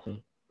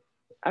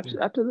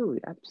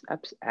 Absolutely.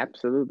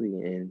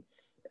 Absolutely. And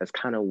that's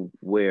kind of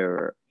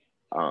where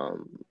I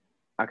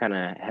kind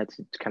of had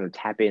to kind of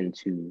tap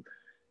into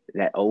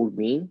that old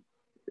me,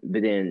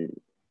 but then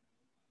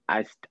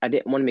I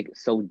didn't want to make it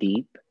so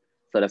deep.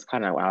 So that's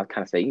kind of why I was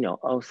kind of say,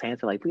 oh,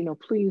 Santa, like,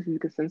 please, you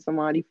can send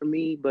somebody for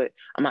me. But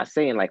I'm not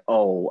saying like,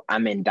 oh,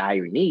 I'm in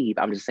dire need.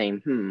 I'm just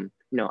saying,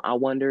 I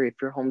wonder if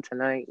you're home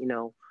tonight,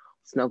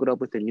 snuggled up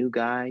with a new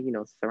guy,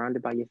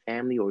 surrounded by your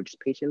family, or just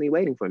patiently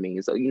waiting for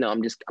me. So,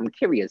 I'm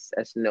curious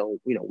as to know,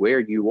 where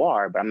you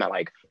are, but I'm not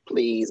like,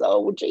 please,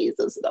 oh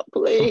Jesus, no,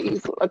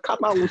 please, come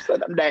on,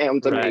 set them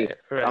down to me.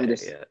 I'm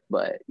just,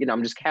 but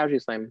I'm just casually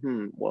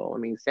saying, well, I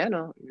mean,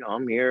 Santa,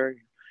 I'm here.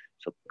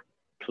 So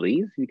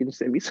please, you can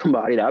send me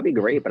somebody. That'd be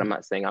great. But I'm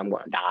not saying I'm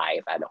going to die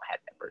if I don't have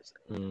that person.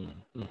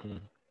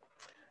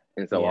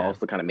 And so I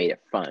also kind of made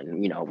it fun,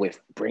 with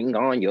bring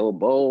on your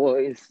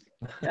boys.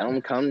 Let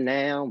them come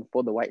down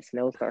before the white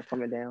snow starts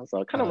coming down.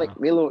 So kind of like a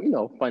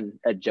little, fun,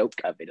 a joke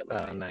of it a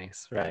little bit.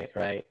 Nice.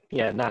 Right.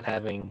 Yeah, not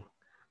having,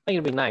 like,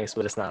 it'd be nice,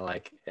 but it's not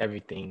like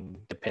everything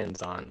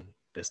depends on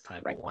this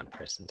type of one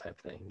person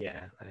type thing.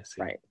 Yeah, I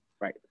see.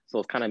 Right. So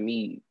it's kind of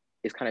me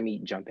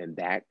jumping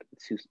back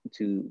to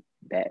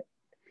that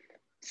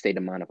state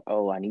of mind of,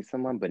 oh, I need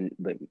someone,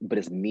 but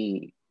it's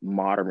me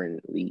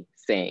modernly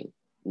saying,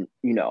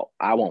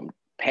 I won't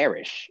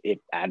perish if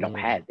I don't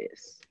have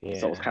this.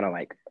 So it's kind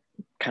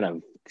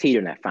of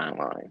teetering that fine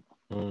line.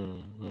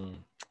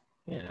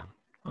 Yeah.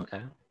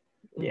 Okay.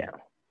 Yeah.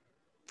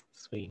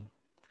 Sweet.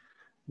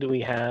 Do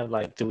we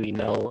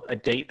know a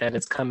date that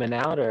it's coming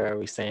out, or are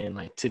we saying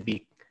like to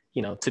be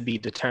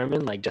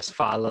determined, like just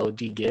follow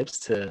D Gibbs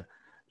to,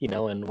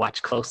 and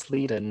watch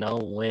closely to know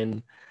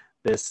when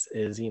this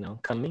is,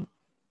 coming?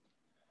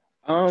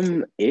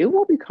 It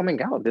will be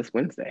coming out this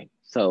Wednesday.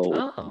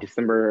 So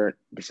December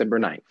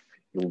 9th.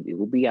 It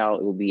will be out.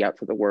 It will be out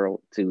to the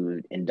world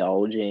to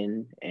indulge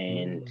in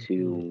and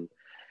to,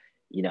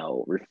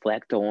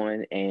 reflect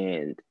on.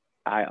 And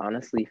I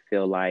honestly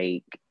feel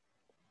like,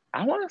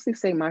 I honestly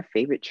say my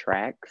favorite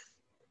tracks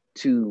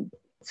to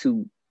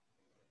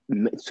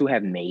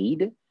have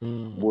made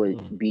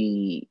would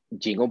be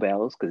Jingle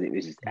Bells, because it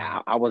was just,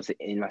 I was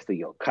in my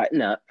studio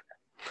cutting up,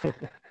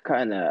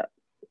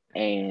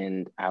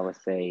 and I would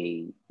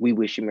say We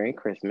Wish You Merry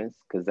Christmas,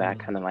 because I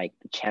kind of like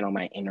channel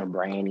my inner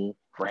Brandy.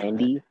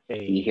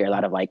 You hear a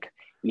lot of like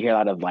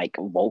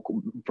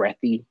vocal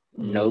breathy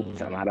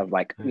notes, and a lot of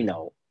like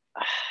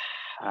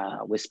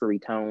whispery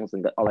tones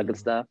and all that good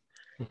stuff.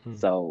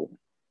 So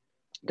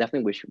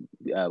definitely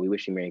We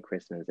Wish You Merry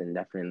Christmas, and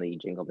definitely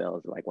Jingle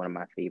Bells is like one of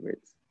my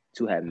favorites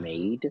to have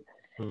made,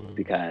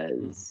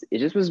 because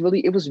it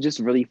was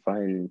just really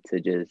fun to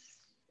just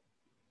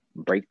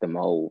break the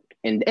mold.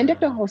 And Deck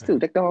the Halls too.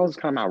 Deck the Halls is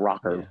kind of my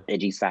rocker,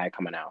 edgy side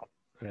coming out.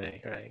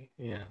 Right.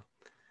 Yeah.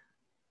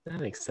 That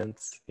makes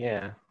sense.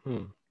 Yeah.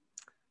 Do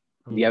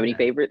you have any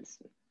favorites?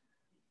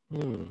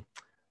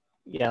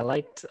 Yeah, I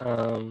liked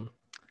that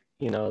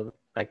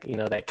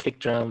kick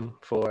drum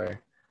for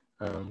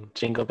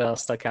Jingle Bell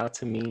stuck out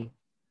to me,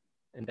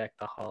 and Deck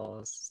the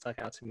Halls stuck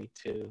out to me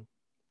too.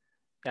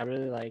 Yeah, I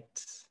really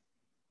liked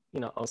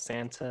Oh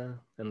Santa,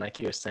 and like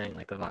you were saying,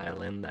 like the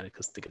violin, that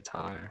acoustic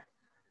guitar.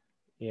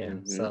 Yeah,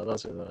 Mm-hmm. so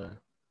those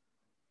are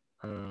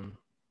um,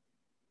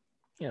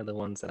 the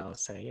ones that I would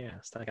say,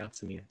 stuck out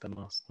to me the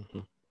most.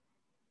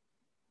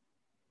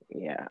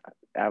 Yeah,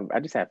 I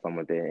just have fun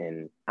with it,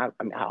 and I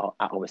mean, I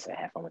always say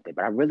I have fun with it,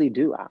 but I really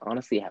do. I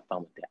honestly have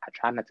fun with it. I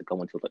try not to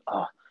go into it like,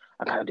 oh,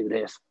 I gotta do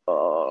this.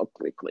 Oh,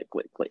 click, click,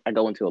 click, click. I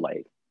go into it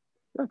like,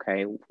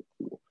 okay,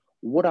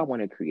 what I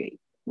want to create,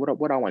 what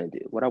I want to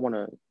do, what I want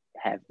to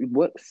have,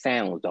 what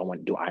sounds do I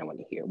want to do? I want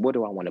to hear. What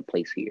do I want to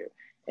place here?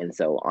 And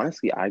so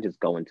honestly, I just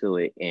go into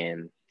it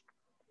and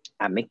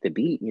I make the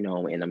beat, and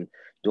I'm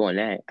doing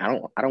that. I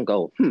don't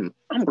go, I'm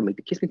gonna make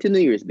the Kiss Me to New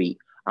Year's beat.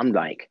 I'm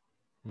like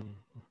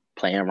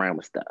playing around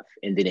with stuff,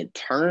 and then it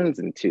turns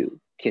into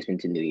Kiss Me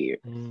to New Year.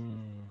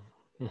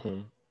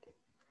 Mm-hmm.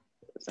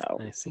 So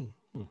I see.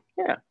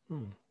 yeah,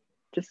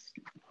 just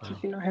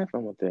Wow. have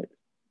fun with it.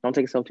 Don't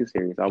take yourself too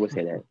serious. I always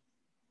say that.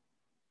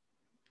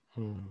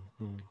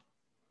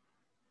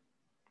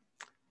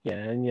 Yeah,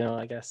 and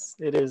I guess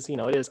it is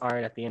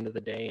art at the end of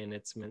the day, and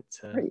it's meant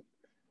to Right.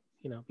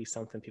 be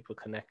something people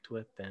connect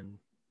with, and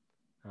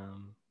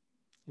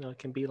it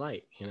can be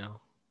light,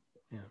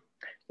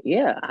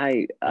 Yeah,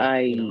 but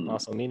I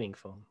also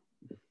meaningful.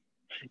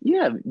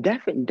 yeah,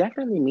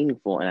 definitely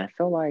meaningful, and I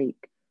feel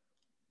like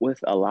with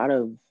a lot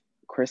of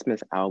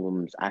Christmas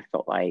albums, I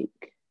felt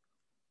like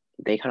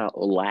they kind of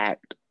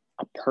lacked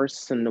a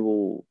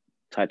personable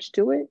touch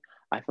to it.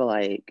 I feel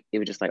like it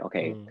was just like,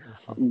 okay,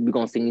 we're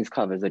gonna sing these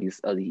covers of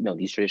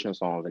these traditional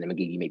songs, and then we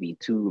give you maybe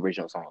 2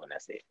 original songs, and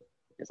that's it.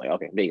 It's like,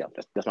 okay, there you go.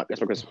 That's my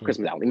Christmas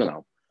album. Leave me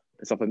alone.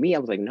 And so for me, I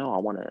was like, no,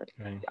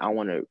 Right. I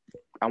wanna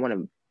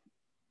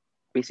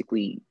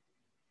basically,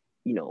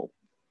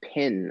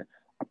 pen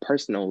a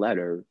personal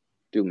letter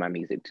through my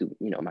music to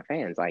my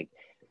fans. Like,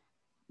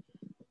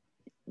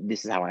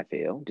 this is how I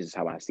feel. This is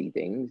how I see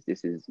things.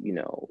 This is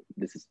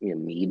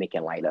me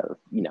making light of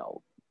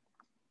the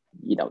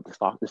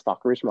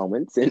stalkerish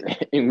moments, and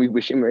we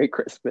wish him Merry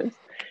Christmas,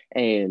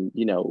 and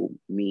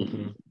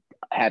me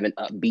having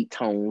upbeat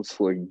tones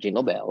for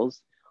Jingle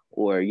Bells,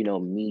 or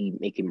me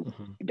making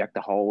Deck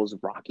the Halls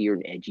rockier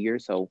and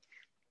edgier. So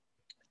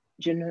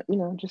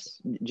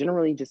just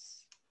generally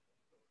just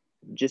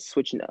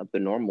switching up the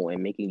normal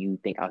and making you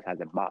think outside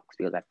the box,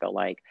 because I felt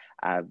like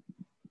I've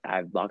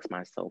I've boxed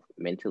myself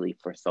mentally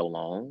for so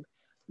long,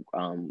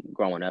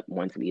 growing up,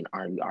 wanting to be an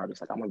R&B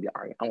artist. Like, I want to be an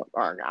R&B, I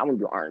want to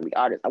be an R&B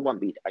artist. I want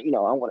to be, I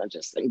want to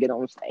just get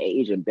on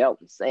stage and belt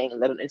and sing.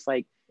 And it's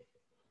like,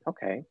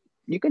 okay,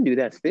 you can do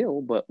that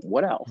still, but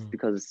what else?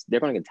 Because they're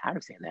going to get tired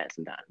of saying that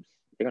sometimes.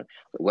 They're going,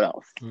 what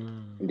else?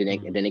 And then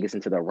it gets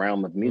into the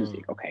realm of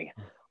music. Okay,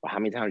 well, how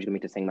many times are you gonna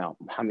make the same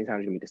album? How many times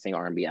are you gonna make the same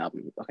R&B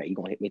album? Okay, you're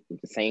gonna make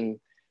the same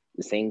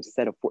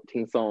set of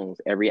 14 songs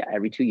every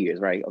 2 years,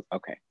 right?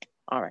 Okay,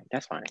 all right,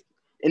 that's fine.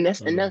 And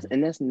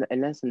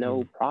that's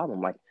no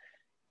problem. Like,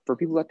 for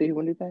people out there who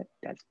want to do that,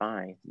 that's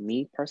fine.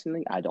 Me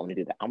personally, I don't want to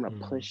do that. I'm gonna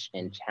push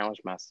and challenge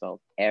myself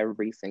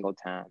every single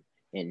time,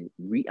 and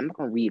I'm not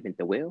gonna reinvent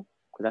the wheel,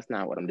 because that's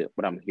not what I'm doing.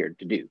 What I'm here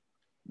to do,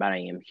 but I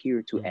am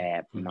here to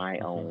add my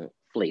own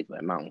flavor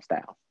and my own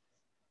style.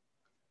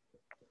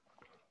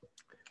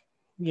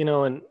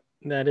 And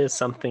that is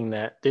something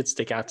that did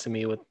stick out to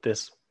me with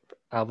this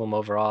album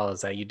overall,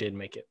 is that you did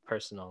make it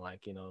personal.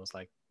 Like, it was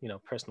like,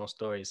 personal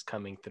stories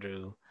coming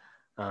through,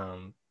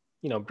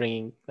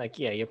 bringing like,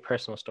 your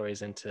personal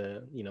stories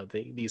into,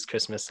 these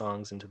Christmas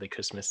songs, into the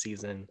Christmas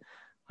season,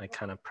 like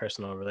kind of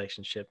personal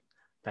relationship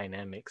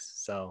dynamics.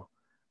 So,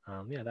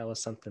 that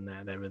was something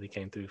that really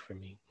came through for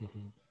me.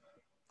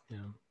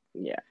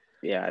 Yeah,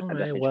 All I right,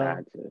 definitely well,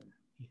 tried to.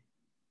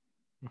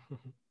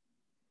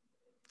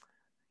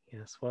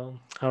 yes, well,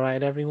 all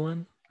right,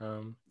 everyone.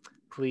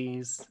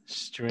 Please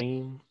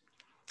stream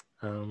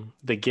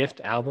The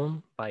Gift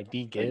album by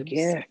D The Gibbs,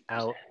 gift,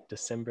 out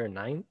December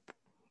 9th.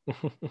 the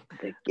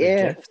The gift,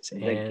 Gift.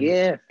 the And,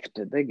 gift,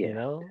 the gift.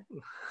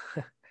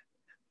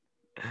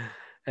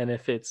 And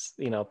if it's,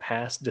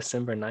 past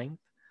December 9th,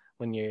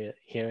 when you're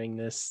hearing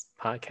this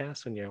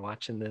podcast, when you're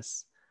watching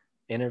this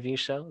interview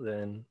show,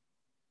 then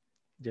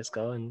just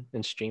go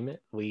and stream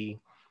it. We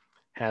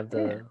have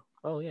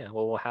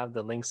we'll have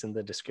the links in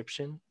the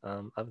description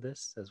of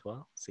this as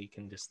well, so you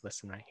can just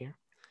listen right here.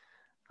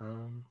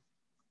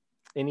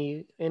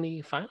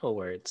 Any final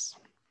words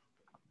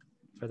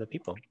for the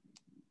people?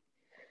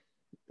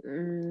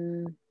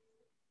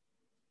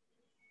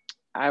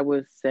 I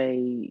would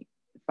say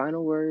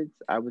final words.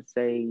 I would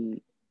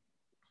say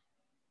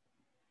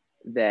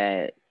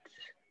that.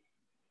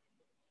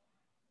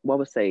 Well, I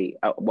would say.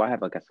 Well, I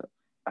have, I guess,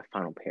 a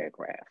final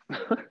paragraph. I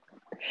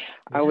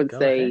Yeah, would go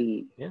ahead.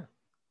 say Yeah.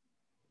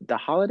 the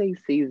holiday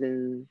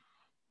season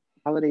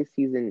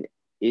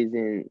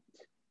isn't,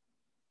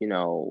 you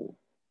know,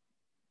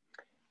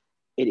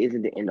 it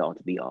isn't the end all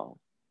to be all.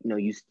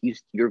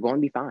 You're going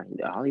to be fine.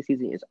 The holiday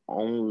season is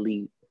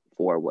only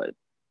for what?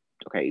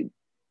 Okay,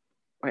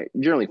 right,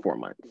 generally 4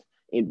 months.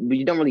 But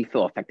you don't really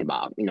feel affected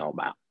by,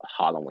 about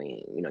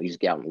Halloween. You just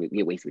get out and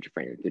get wasted with your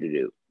friends,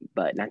 do.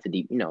 But not to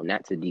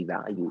not to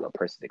devalue a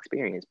person's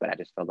experience. But I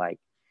just feel like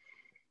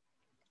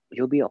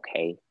you'll be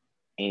okay.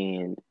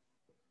 And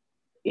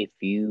if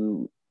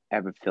you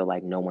ever feel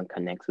like no one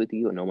connects with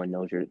you or no one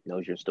knows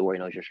your story,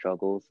 knows your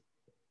struggles,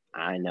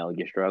 I know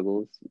your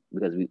struggles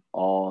because we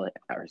all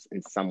are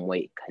in some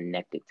way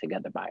connected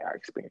together by our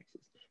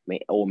experiences,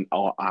 or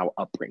our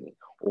upbringing,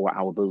 or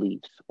our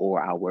beliefs,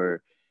 or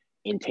our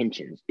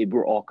intentions.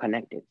 We're all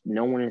connected.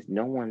 No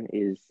one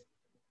is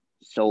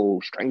so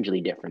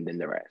strangely different than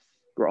the rest.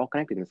 We're all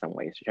connected in some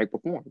way, shape, or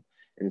form.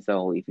 And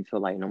so, if you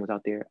feel like no one's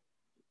out there,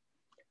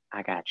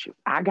 I got you.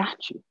 I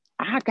got you.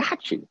 I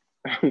got you.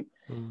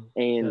 And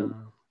Yeah.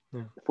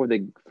 Yeah. for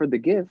the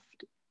gift,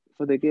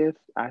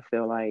 I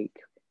feel like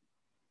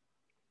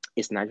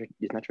it's not your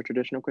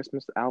traditional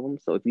Christmas album.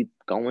 So if you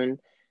going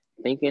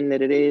thinking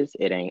that it is,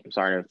 it ain't. I'm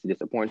sorry to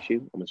disappoint you.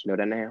 I'm gonna let you know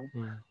that now.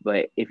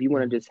 But if you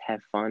want to just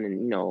have fun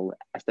and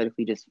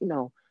aesthetically just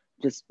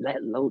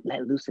let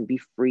loose and be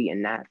free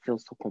and not feel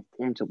so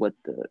conformed to what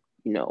the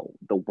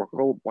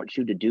world wants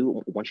you to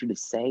do, wants you to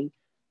say,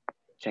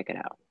 check it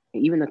out.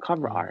 And even the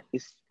cover art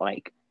is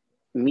like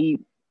me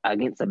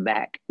against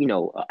a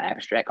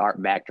abstract art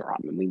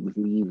backdrop, and with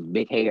me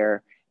big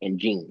hair and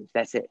jeans.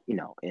 That's it,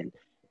 and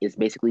it's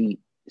basically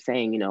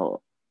saying,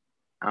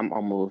 I'm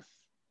almost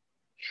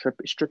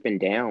stripping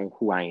down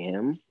who I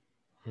am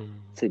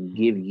to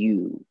give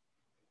you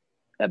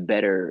a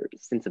better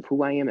sense of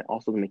who I am, and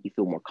also to make you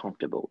feel more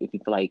comfortable. If you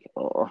feel like,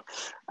 oh,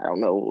 I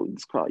don't know,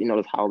 this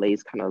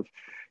holidays kind of,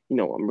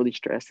 I'm really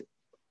stressed.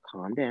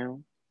 Calm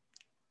down.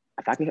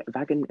 If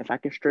I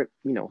can strip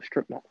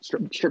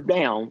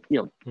down,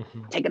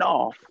 take it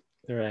off.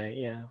 Right.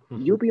 Yeah.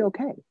 You'll be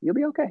okay. You'll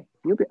be okay.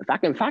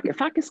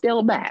 If I can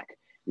scale back,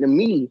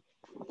 me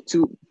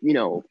to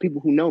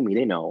people who know me,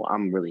 they know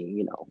I'm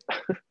really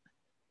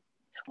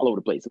all over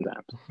the place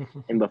sometimes.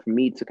 But for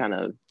me to kind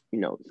of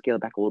scale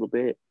back a little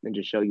bit and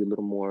just show you a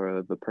little more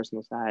of a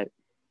personal side,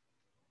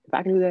 if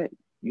I can do that,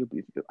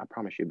 I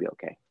promise you'll be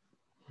okay.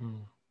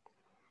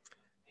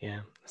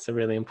 Yeah, it's a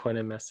really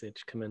important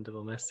message,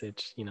 commendable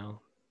message,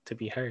 to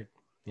be heard.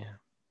 Yeah.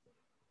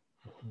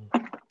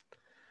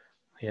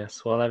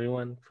 Yes. Well,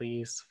 everyone,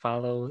 please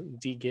follow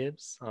D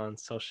Gibbs on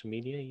social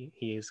media.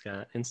 He's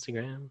got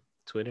Instagram,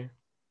 Twitter.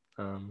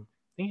 I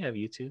think you have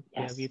YouTube.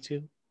 You have Yes.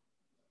 YouTube.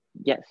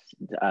 Yes.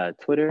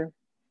 Twitter,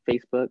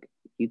 Facebook,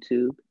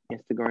 YouTube,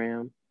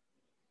 Instagram,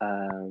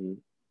 um,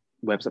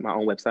 website, my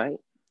own website.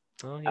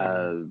 Oh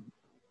yeah.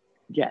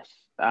 Yes,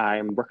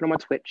 I'm working on my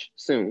Twitch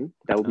soon.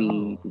 That will be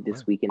Oh,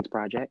 this wow. weekend's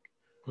project.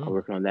 I'm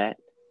working on that,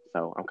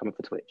 so I'm coming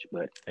for Twitch.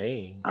 But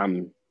Hey.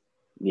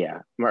 yeah,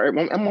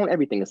 I'm on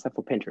everything except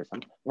for Pinterest. I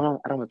don't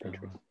have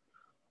Pinterest.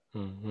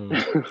 Well,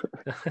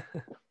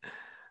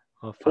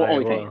 Or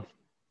fire. Well.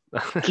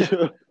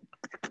 OnlyFans.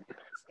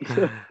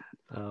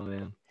 Oh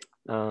man.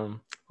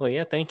 Well,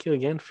 yeah. Thank you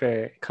again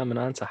for coming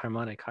on to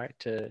Harmonic Heart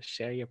to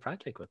share your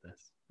project with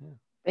us. Yeah.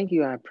 Thank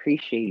you. I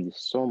appreciate you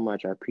so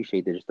much. I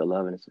appreciate just the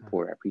love and the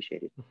support. I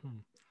appreciate it.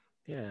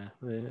 Yeah,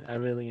 I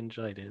really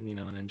enjoyed it.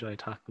 And enjoy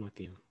talking with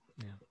you.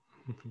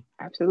 Yeah.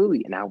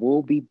 Absolutely. And I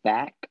will be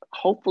back.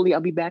 Hopefully,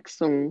 I'll be back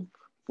soon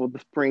for the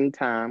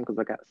springtime because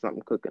I got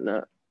something cooking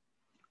up.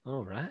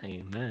 All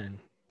right, man.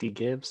 D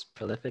Gibbs,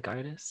 prolific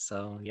artist.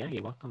 So yeah,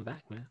 you're welcome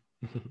back, man.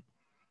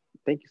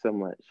 Thank you so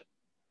much.